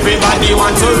 Everybody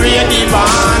want to read the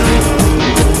band.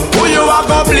 Who you are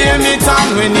go blame it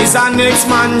on when it's a next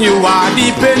man you are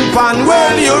the pen pan.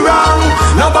 Well you wrong.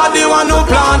 Nobody want to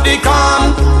plant the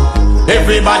can.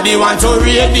 Everybody want to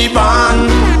read the band.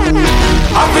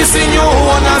 I've seen you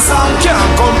on a song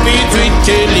can't compete with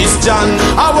Kelly's John.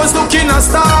 I was looking at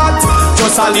start,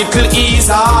 just a little ease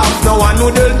off. No one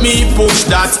would help me push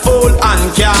that old and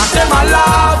can't. Them a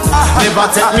laugh,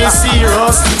 never take me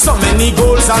serious. So many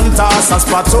goals and tasks,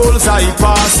 potholes I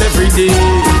pass every day.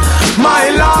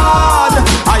 My Lord,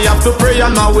 I have to pray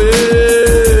on my way.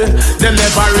 Them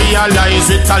never realize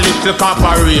it a little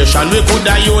corporation. We could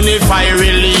have unify,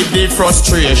 relieve the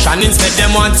frustration. Instead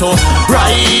them want to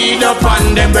ride up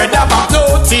on them bread back.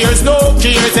 No tears, no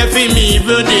cares. If him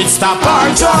evil did stop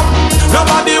our job.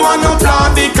 Nobody want to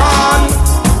plant the can.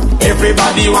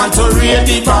 Everybody want to read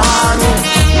the band.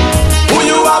 Who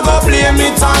you are go blame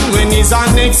it on when he's a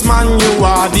next man you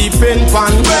are the pen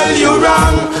pan. Well you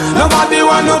wrong. Nobody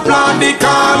want to plant the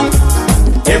can.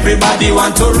 Everybody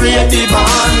want to read the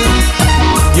band.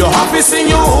 You happy sing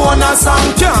you own a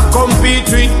song, can't compete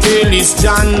with Kelly's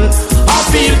John. I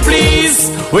feel pleased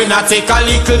when I take a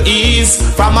little ease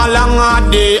from a long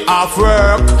hard day of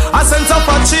work. A sense of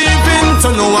achieving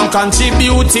to know I'm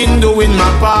contributing, doing my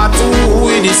part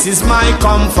too. This is my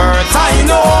comfort. I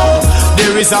know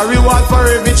there is a reward for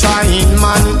every trying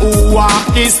man who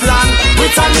walk this land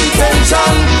with an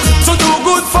intention to do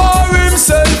good for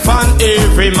himself and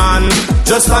every man.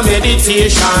 Just for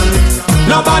meditation.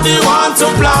 Nobody want to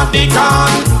plant the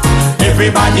can.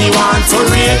 Everybody want to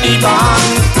read the band.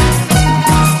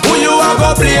 Who you are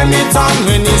go blame it on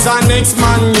when it's a next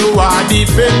man you are the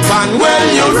pen pan. Well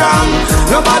you wrong.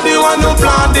 Nobody want to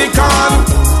plant the can.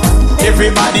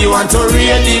 Everybody want to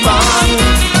read the band.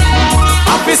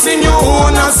 I Happy sing your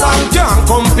own a song, can't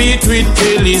compete with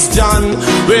Kelly's John.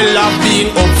 Well, I've been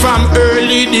up from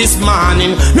early this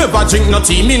morning. Never drink no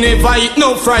tea, me never eat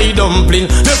no fried dumpling.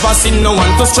 Never seen no one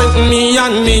to strengthen me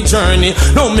and me journey.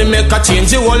 Now me make a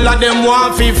change, the whole of them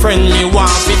want fi friend me,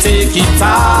 want fi take it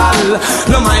all.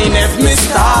 No mind if me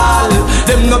stall,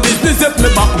 them no business if me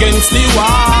back against the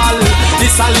wall.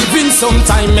 This a living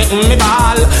sometime make me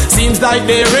ball. Seems like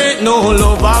there ain't no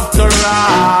love after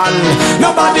all.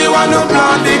 Nobody wanna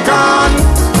plant the can,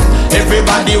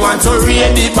 everybody want to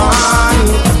read the band.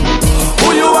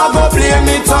 Who you a go blame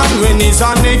it on when it's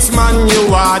a next man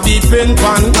you are depend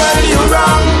on? Well, you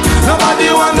wrong. Nobody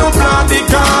want to plant the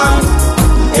can,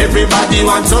 everybody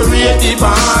want to read the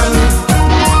band.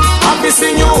 Happy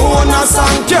sing your own a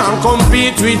song, can't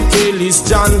compete with Kelly's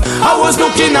John. I was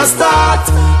looking a start,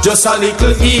 just a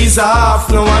little ease off.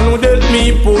 No one would help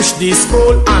me push this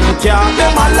goal and care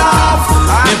them a laugh.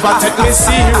 Never take me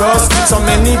serious, so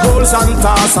many goals and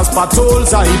tasks as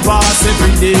patrols I pass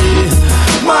every day.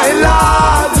 My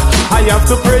Lord, I have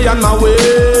to pray on my way.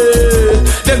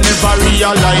 They never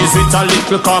realize with a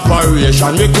little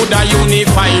corporation we could have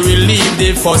unify, relieve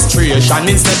the frustration.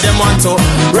 Instead them want to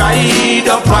ride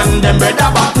up on them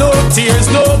brother, but no tears,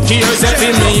 no cares. If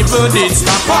him evil did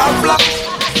stop our block.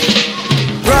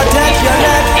 Protect your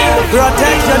neck,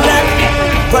 protect your neck,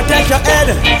 protect your head.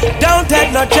 Don't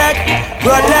take no check.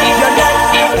 Protect your neck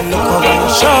and look over your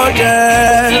shoulder.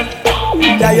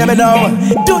 Yeah, you know,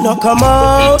 do not come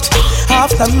out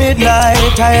after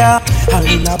midnight. And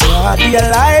in a broad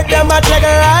daylight, them a take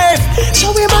a life.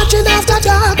 So imagine after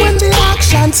dark when the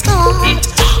action start.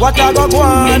 What I go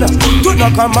on? Do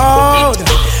not come out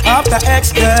after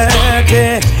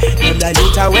X30. You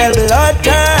need a well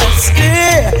bloodthirsty.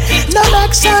 No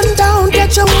action down,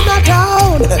 get you in a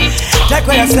town. Take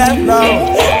for yourself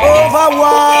now. Over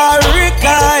Warwick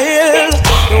Hill,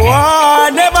 the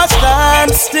war never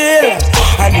stands still.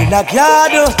 And in a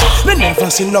garden, we never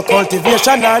see no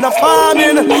cultivation or no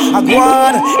farming. I go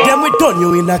on, then we done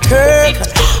you in a kirk.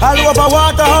 All over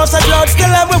Waterhouse and clouds, still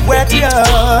and we wet,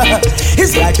 yeah.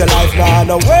 It's like your life now,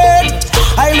 no wait.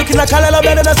 I look in a color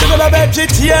bed and I sit on a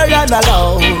vegetarian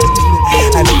alone.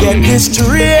 And get this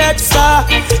straight, sir.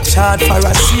 Chant for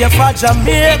a safer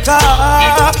Jamaica.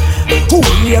 Who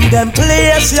name them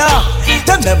place, yeah?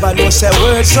 They never know say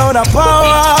words sound of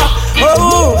power.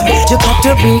 Oh, you got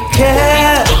to be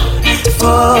careful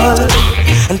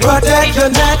and protect your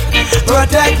neck,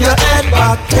 protect your head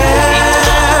back.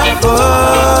 Careful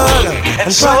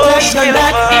and protect your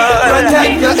neck,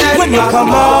 protect your head when you come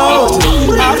out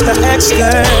after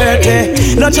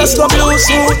X30. Not just no blue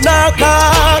suit, no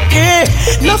khaki.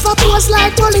 No for pose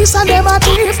like police and them a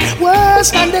thief.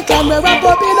 Worse than the camera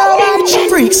up in a white sheet.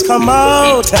 Freaks come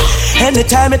out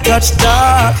anytime it touch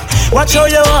dark. Watch how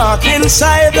you walk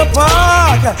inside the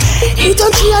park. Eat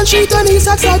on tree and treat on his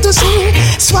excited to see.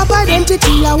 Swap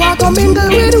identity, I walk and mingle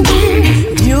with we.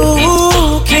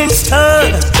 New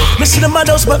Kingston, me see the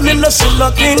madhouse but me no see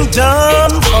no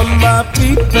kingdom for my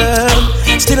people.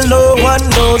 Still no one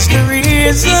knows the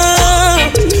reason.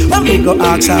 When me go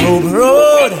ask a home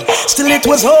road, still it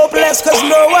was hopeless cause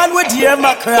no one would hear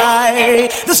my cry.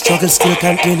 The struggle still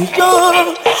continue,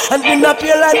 and me not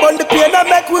feel like on the pain I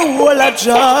make we all a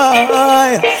joy.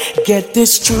 Get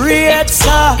this straight,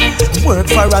 sir. Work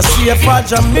for a safer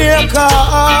Jamaica.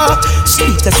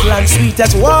 Sweetest land,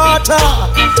 sweetest water.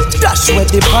 That's where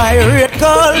the pirate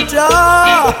culture.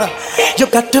 You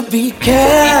got to be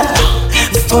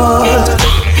careful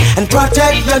and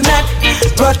protect your neck,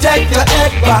 protect your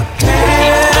head back.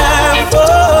 Careful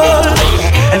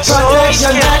and protect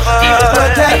your neck,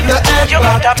 protect your head back. You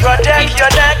gotta protect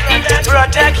your neck,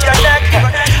 protect your neck,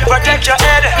 protect your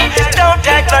head. Don't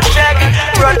take no check,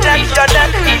 protect your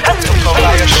neck and look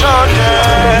over your shoulder.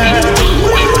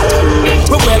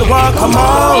 We will walk come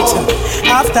out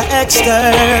after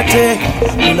X30.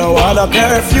 You know what a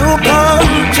curfew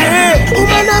country.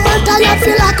 Woman, I'm tired,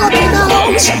 feel like up in a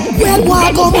house. We'll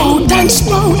walk come out and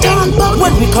spout all about.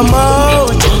 When we come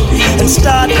out and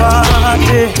start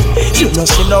party, you know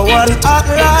see no one act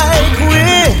like we.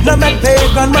 No make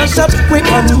pagan mash up quick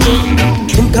and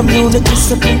in community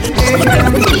support.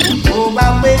 Oh,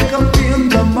 I wake up in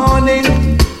the morning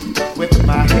with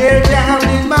my hair down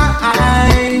in my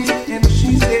eyes, and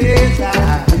she says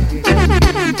hi.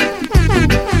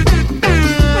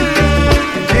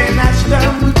 And then I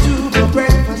stumble to the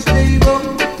breakfast table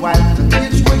while the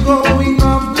kids were going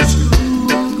off to school.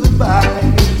 Goodbye.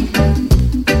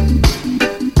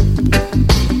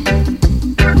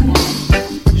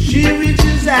 She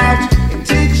reaches out and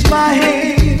takes my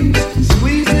hand,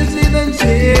 squeezes it and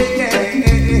says,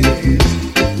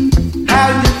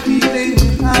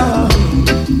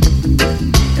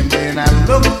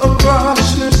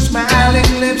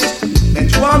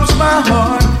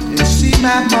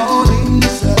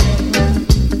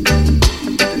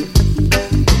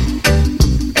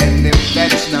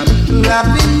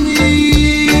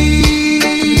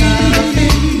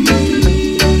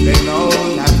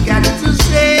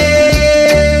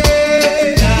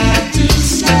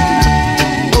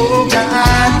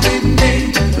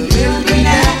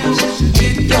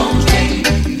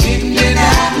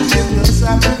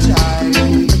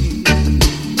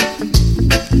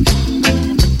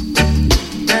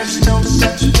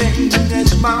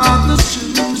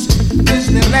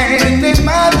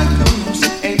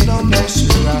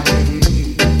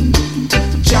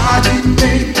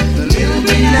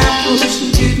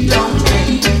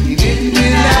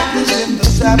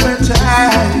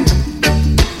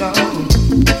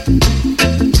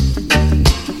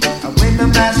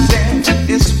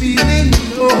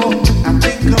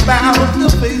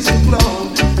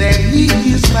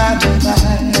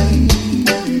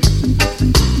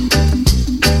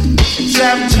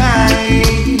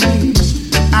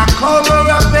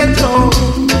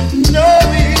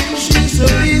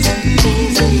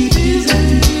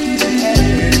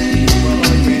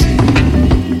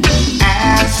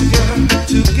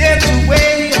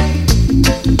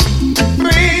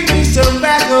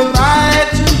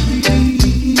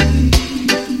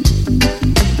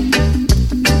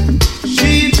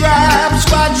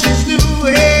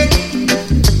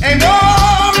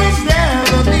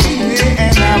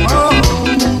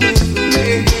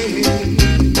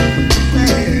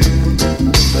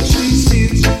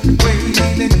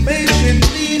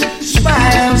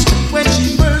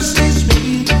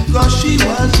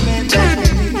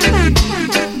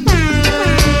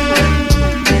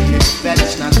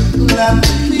 got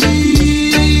to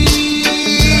leave.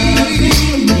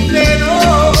 Let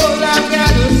all I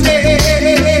gotta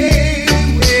say.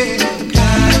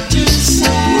 Got to say.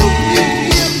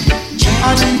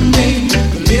 I didn't make a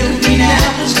million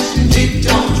hours. It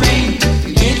don't rain.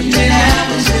 Getting it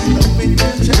hours in the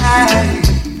winter time.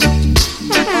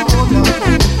 Oh no.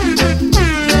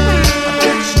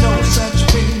 There's no such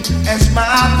thing as my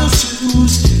other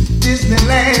shoes.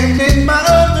 Disneyland in my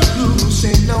other blues.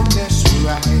 Say no, that's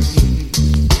right.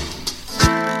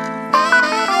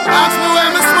 Ask me when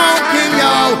I'm smoking,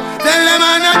 yo. Tell them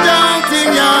I'm not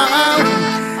joking, yo.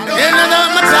 They know that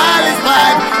my child is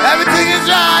fine. Everything is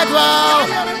right, wow.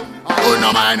 Oh,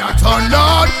 no, man, I turn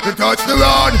Lord to touch the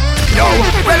road. Yo,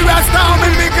 well, rest down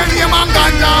and make a name and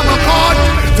ganja my code.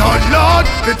 Turn Lord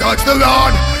to touch the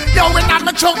road. Yo, when I'm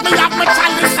a choke, me up my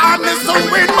chalice and me so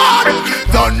with mud.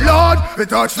 Turn Lord to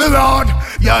touch the road.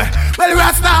 Yeah, well,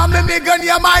 rest down and make a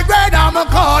name my grade and my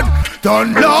code.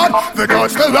 Turn Lord to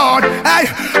touch the road. Hey,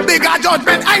 bigger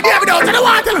judgment, I give it out to the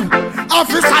water.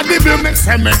 Officer, the blue me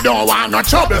say me don't want no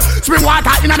trouble. Spring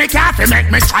water in a me coffee make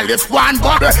me chalice one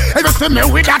bubble. If you see me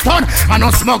with a ton, I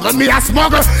no smuggle, me a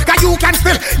smuggle. Cause you can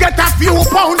still get a few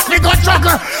pounds, me go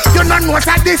juggle. You don't know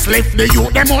that this lift the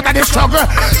youth, them out of the struggle.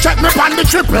 Check me on the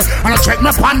triple, and I check me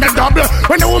on the double.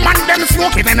 When the woman them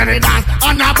smoke it, and they dance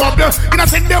on a bubble. You know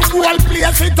see the whole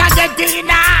place it a get in.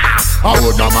 I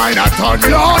would not mind a ton,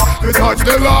 Lord, to touch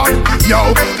the road. Yo,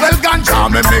 well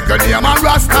ganja me make a name and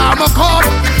Rasta me call.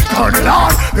 Turn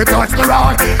Lord, to touch the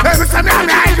road. Every time I'm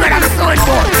lying when I'm so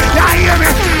good. You hear me?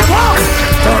 Whoa.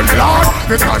 Turn Lord,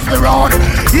 to touch the road.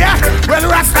 Yeah, well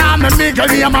Rasta me make a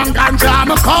name and ganja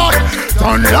me call.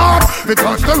 Turn Lord, to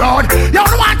touch the road. You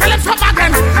don't want to lift up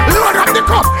again. Load up the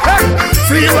cup. Hey,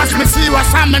 serious me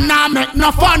serious and me nah make no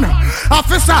fun.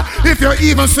 Officer, if you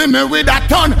even see me with a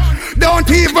ton, don't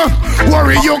even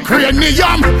worry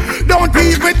Ukrainian. Don't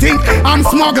even think I'm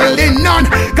smuggling none.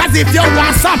 Cause if you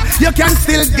want some, you can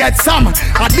still get some.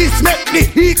 And this make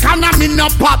the economy no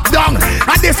pop down.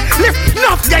 And this lift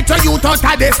enough get to you out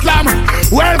of the slum.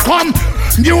 Welcome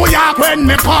New York when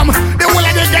me come. The whole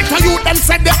of the get to you, them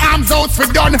set the arms out for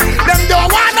done. Them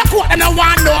don't want no court and don't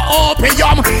want no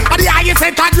opium. And the highest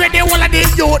set and the whole of the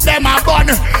youth them a bun.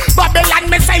 Babylon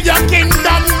me say your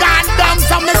kingdom gone down.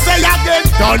 So me say again,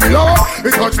 done low,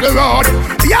 we touch the road.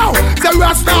 Yo, the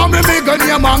rest now me make a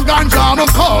name and ganja me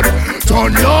code.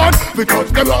 Turn Lord, we touch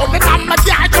the road. Me come my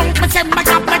car junk, me say me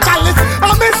got my chalice,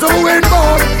 and me so in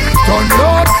board. Turn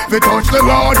Lord, we touch the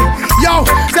road. Yo,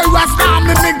 the rest now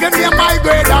me make a name my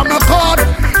grade and my code.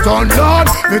 Turn Lord,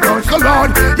 we touch the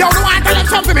road. Yo, no one tell them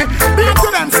something to me. Be to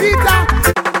them, see that.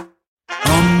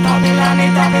 Babylon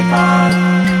is a fall.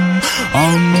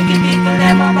 Make the people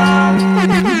them a ball.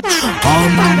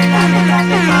 Babylon is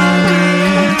a fall.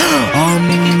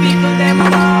 Make the people them a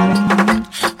ball.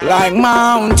 Like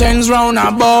mountains round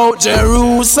about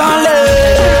Jerusalem.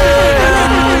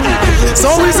 So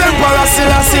is Emperor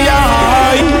Selassie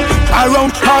high.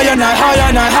 Around higher and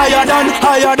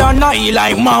higher than I.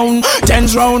 Like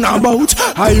mountains round about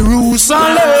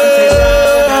Jerusalem.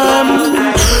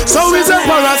 So is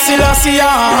Emperor Selassie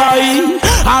high.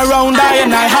 Around higher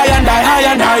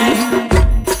and high.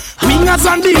 Wingers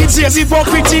and DJs,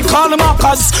 hypocritical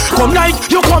mockers. Come like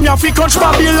you come here fi crunch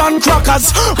Babylon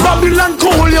crackers. Babylon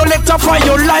cool, you let a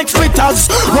fire like fritters.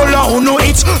 Roll on, no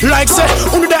it like say,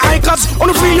 under the hikers.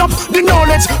 On free up the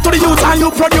knowledge to the youth and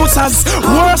you producers.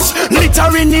 Worse,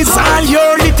 littering is all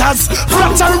your litters.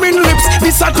 Flattering lips,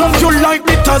 this a come you like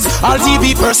bitters. All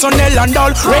TV personnel and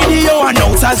all radio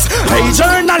announcers. Hey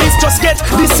journalists, just get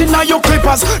this in your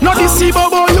clippers. Not this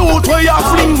Bobo youth where you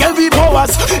fling heavy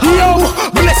powers. Yo,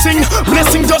 blessing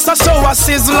just a show us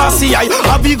his Lassie.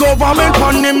 A big government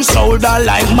on him shoulder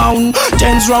like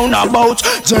mountains round about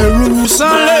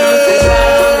Jerusalem.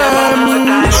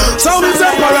 So is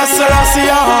Emperor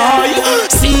Selassie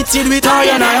seated with high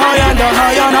and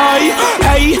high.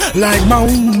 Hey, like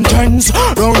mountains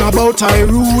round about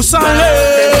Jerusalem.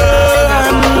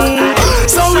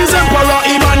 So is Emperor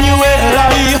Emmanuel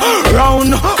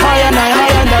round high and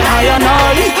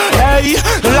high. Hey,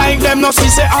 like them no see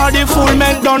say all the full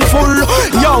men done full.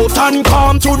 Yo, turn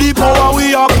come to the power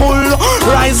we are pull.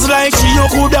 Rise like she you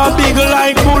could have big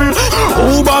like bull.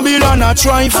 Oh Babylon a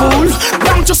try fool.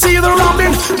 Don't you see the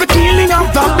robbing, the killing of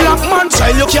the black man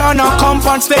child? You cannot come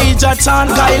on stage at and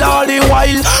guile all the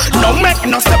while. No make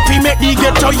no step we make the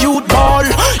ghetto youth ball.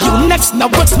 You next no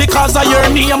works because of your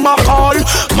name a call.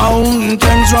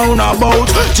 Mountains round about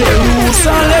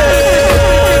Jerusalem.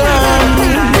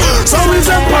 So is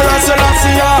Emperor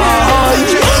Selassie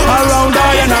around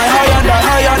high and high.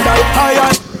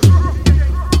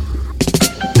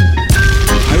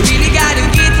 I really gotta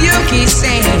get you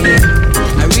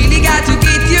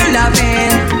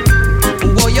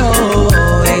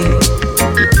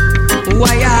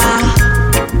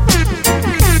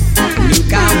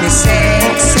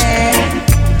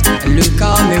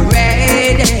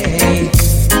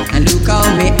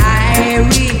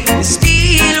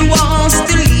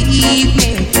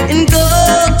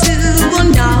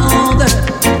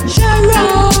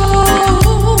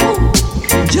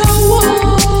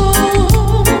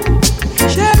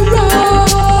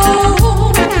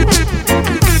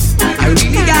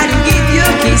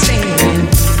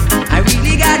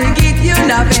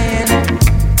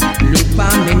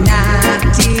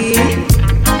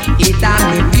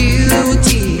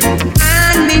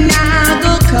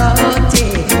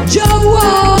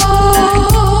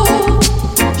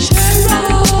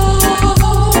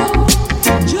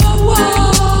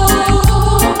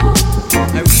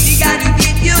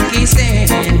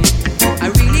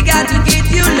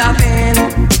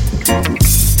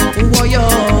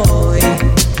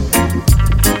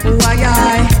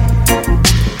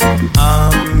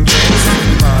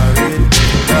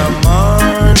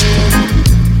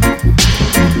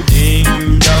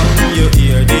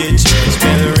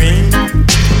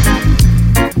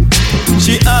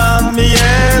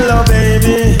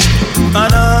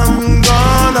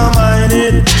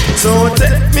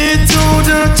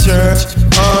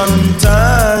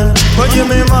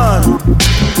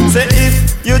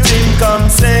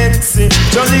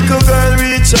little girl,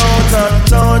 reach out and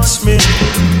touch me.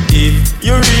 If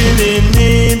you really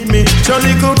need me, so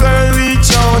little girl,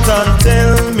 reach out and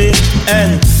tell me.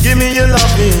 And give me your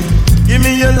loving, give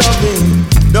me your loving.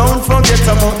 Don't forget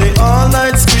about the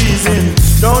all-night squeezing.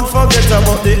 Don't forget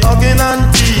about the hugging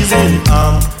and teasing.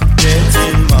 I'm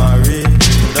getting married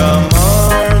in the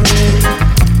morning.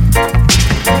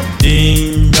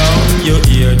 Ding dong, you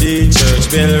hear the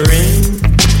church bell ring.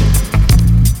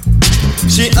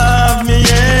 She have me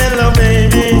yellow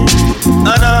baby,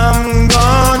 and I'm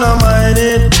gonna mind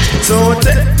it. So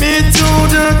take me to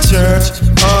the church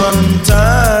on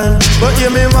time. But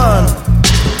hear me man,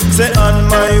 say on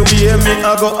my way me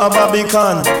I go a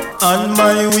Barbican. On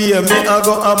my way me I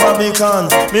go a Barbican.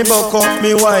 Me buck up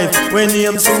me wife when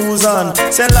name Susan.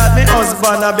 Say lad me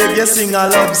husband I beg you sing a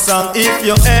love song. If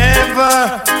you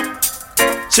ever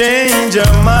change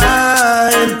your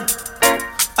mind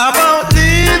about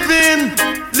leaving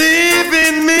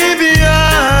me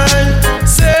behind,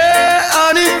 say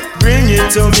honey, bring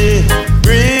it to me.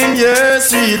 Bring your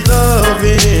sweet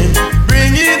loving,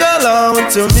 bring it along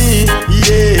to me.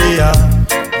 Yeah,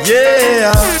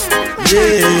 yeah,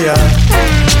 yeah.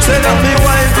 Say that me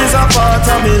wife is a part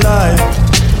of me life.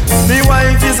 Me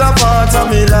wife is a part of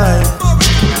me life.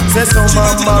 Say some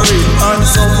are married and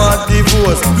some are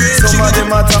divorced. Some of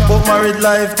them a talk about married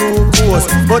life too close.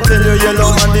 But tell you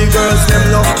yellow man the girls them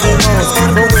love the most.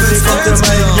 But when they come to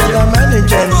my yellow man they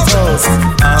can't toast.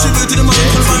 Tribute to the man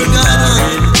called Barricada.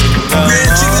 Great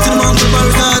tribute to the man called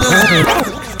Barricada.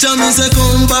 Tell me say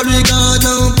come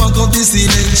Barricada, pack up the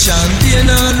selection. Day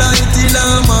not light till the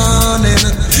morning.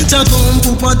 Cha come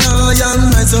Pupa Dial,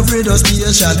 nights of radio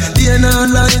station. Day not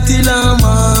light till the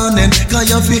morning. Can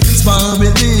you fit spar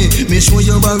with me show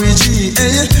you Barry G.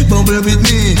 Bubble with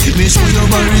me show you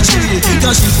Barry G.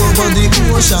 Cause she over the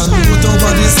ocean, put over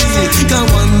the sea. Can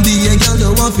one day a girl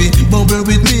you want fit bubble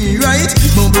with me, right?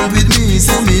 Bubble with me,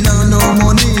 say me now no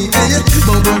money.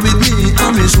 Bubble with me,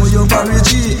 and me show you Barry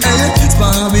G.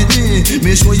 Spar with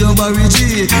me show you Barry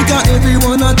G. Cause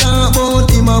everyone a talk about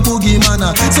him a boogie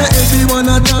manna. Say everyone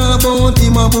a talk about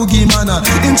him a boogie manna.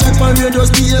 Him check for radio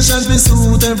station to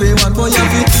suit everyone. Boy you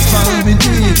fit spar with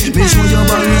me show you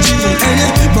Barry G.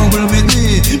 Bubble with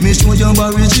me show you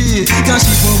Barry G. Cause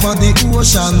she over the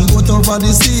ocean, boat over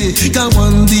the sea. Cause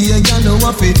one day a girl you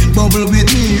want fit bubble with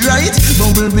me, right?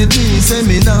 Bubble with me, say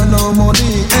me now no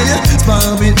money.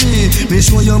 Spar with me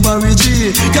show you Barry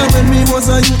G. Cause when me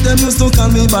was a youth, them used to call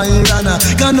me Bayrana.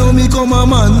 Cause now me come a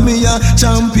man, me a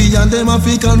champion. Them a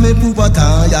fi call me Pupa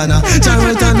Diana.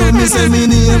 Charita know me say me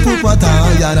name Pupa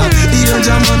Diana. Here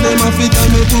German, them a fi call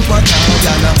me Pupa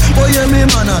Diana. Oh yeah me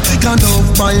manna, can of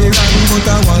Byron but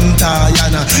a one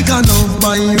Diana. Can of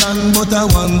Byron but a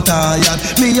one Diana.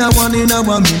 Me a one in a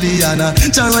 1 million.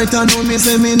 Charita know me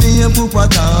say me name Pupa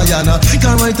Diana.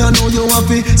 Can right know you a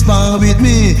fi spar with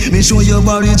me show you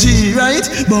Barry G, right?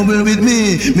 Bubble with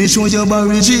me show you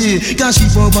Barry G. Cause she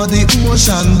over the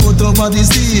ocean, boat over the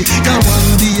sea. Cause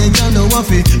one day a girl know a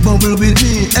fi bubble with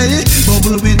me,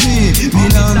 bubble with me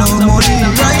now no money,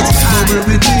 right? Bubble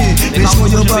with me show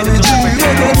you Barry G.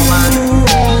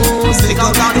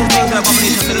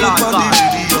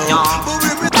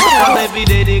 Every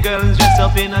day the girls dress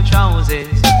up in her trousers.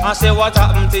 I say what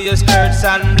happened to your skirts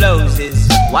and blouses?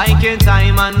 Why can't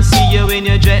I man see you in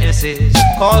your dresses?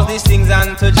 Cause these things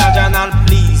unto judge and all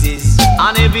pleases.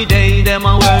 And every day them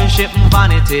a worship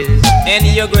vanities. And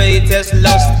your greatest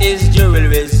lust is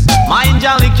jewelries. Mind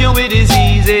ya lick you with is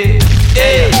easy.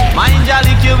 Hey, mind ya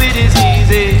lick you with is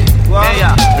easy. Hey,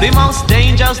 the most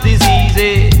dangerous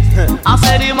diseases. I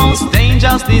said the most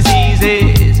dangerous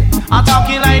diseases. I'm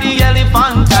talking like the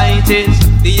elephantitis.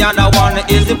 The other one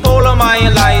is the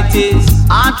polymyelitis.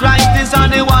 Arthritis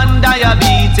and the one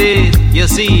diabetes. You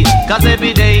see, cause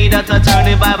every day that I turn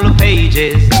the Bible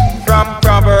pages, from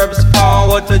Proverbs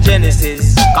forward to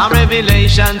Genesis, from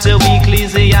Revelation to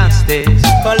Ecclesiastes.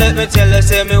 But let me tell you,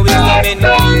 say me wisdom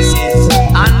increases,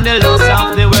 and the loss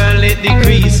of the world it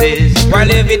decreases. While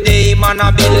every day man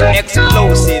I build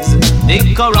explosives,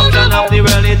 the corruption of the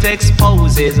world it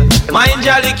exposes. Mind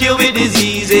ya lick you with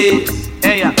diseases.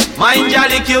 Hey, mind ya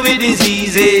lick you with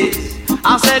diseases.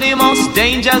 I said the most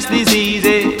dangerous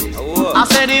diseases. I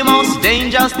said the most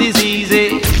dangerous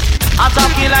diseases. I'm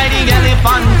talking like the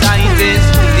elephantitis.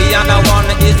 The other one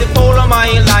is the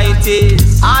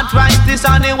polymyelitis. Arthritis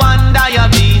and the one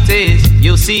diabetes.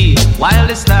 You see, while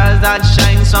the stars that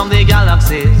shines from the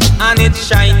galaxies, and it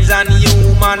shines on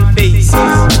human faces,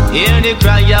 hear the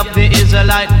cry of the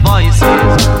Israelite voices,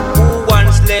 who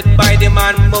once led by the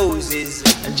man Moses.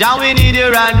 Jah, we need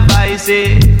your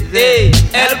advices. Hey,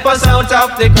 help us out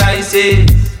of the crisis.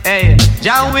 Hey,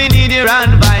 Jah, we need your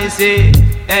advices.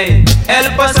 Hey,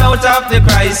 help us out of the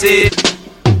crisis.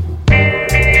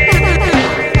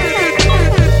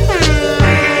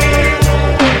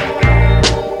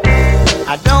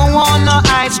 I don't want no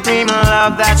ice cream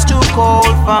love, that's too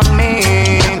cold for me,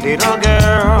 little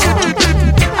girl.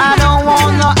 I don't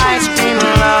want no ice cream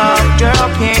love, girl,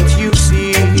 can't you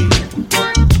see?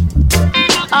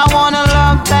 I want a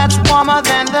love that's warmer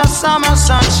than the summer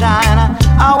sunshine.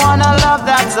 I want a love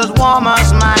that's as warm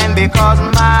as mine, because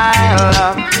my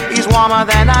love is warmer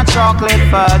than a chocolate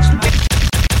fudge.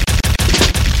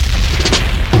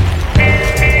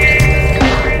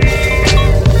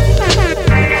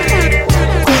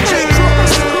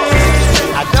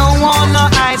 No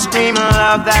ice cream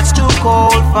love, that's too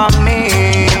cold for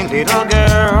me, little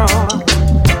girl.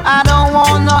 I don't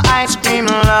want no ice cream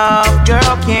love,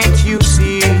 girl, can't you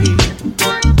see?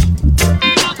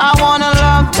 I want a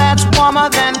love that's warmer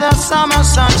than the summer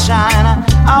sunshine.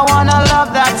 I want a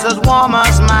love that's as warm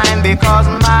as mine, because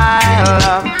my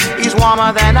love is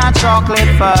warmer than a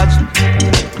chocolate fudge.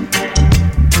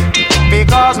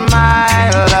 Because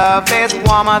my love is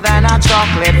warmer than a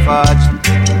chocolate fudge.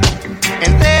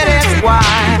 And that is why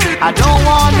I don't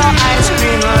want no ice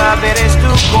cream love. It is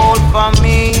too cold for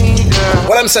me, girl.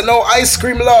 Well, I'm saying no ice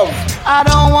cream love. I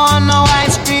don't want no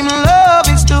ice cream love.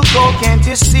 It's too cold, can't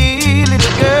you see,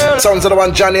 little girl? Sounds of the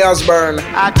one Johnny Osbourne.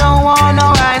 I don't want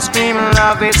no ice cream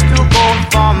love. It's too cold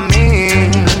for me.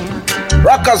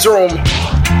 Rockers Room.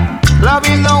 Love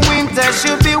in the winter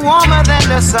should be warmer than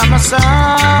the summer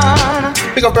sun.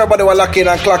 Pick up everybody while locking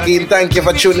and clocking. Thank you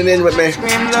for tuning in with me.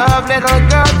 Scream love, little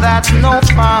girl, that's no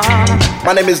fun.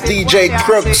 My name is DJ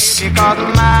Crooks. Because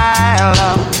my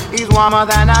love is warmer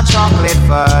than a chocolate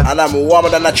fudge. And I'm warmer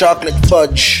than a chocolate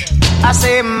fudge. I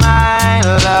say my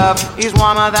love is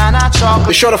warmer than a chocolate.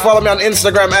 Be sure to follow me on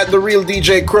Instagram at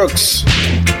 @TheRealDJCrooks.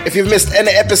 If you've missed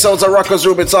any episodes of Rockers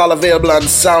Room, it's all available on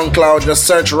SoundCloud. Just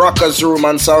search Rockers Room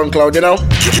on SoundCloud, you know?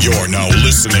 You're now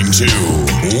listening to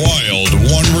Wild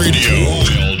One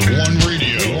Radio.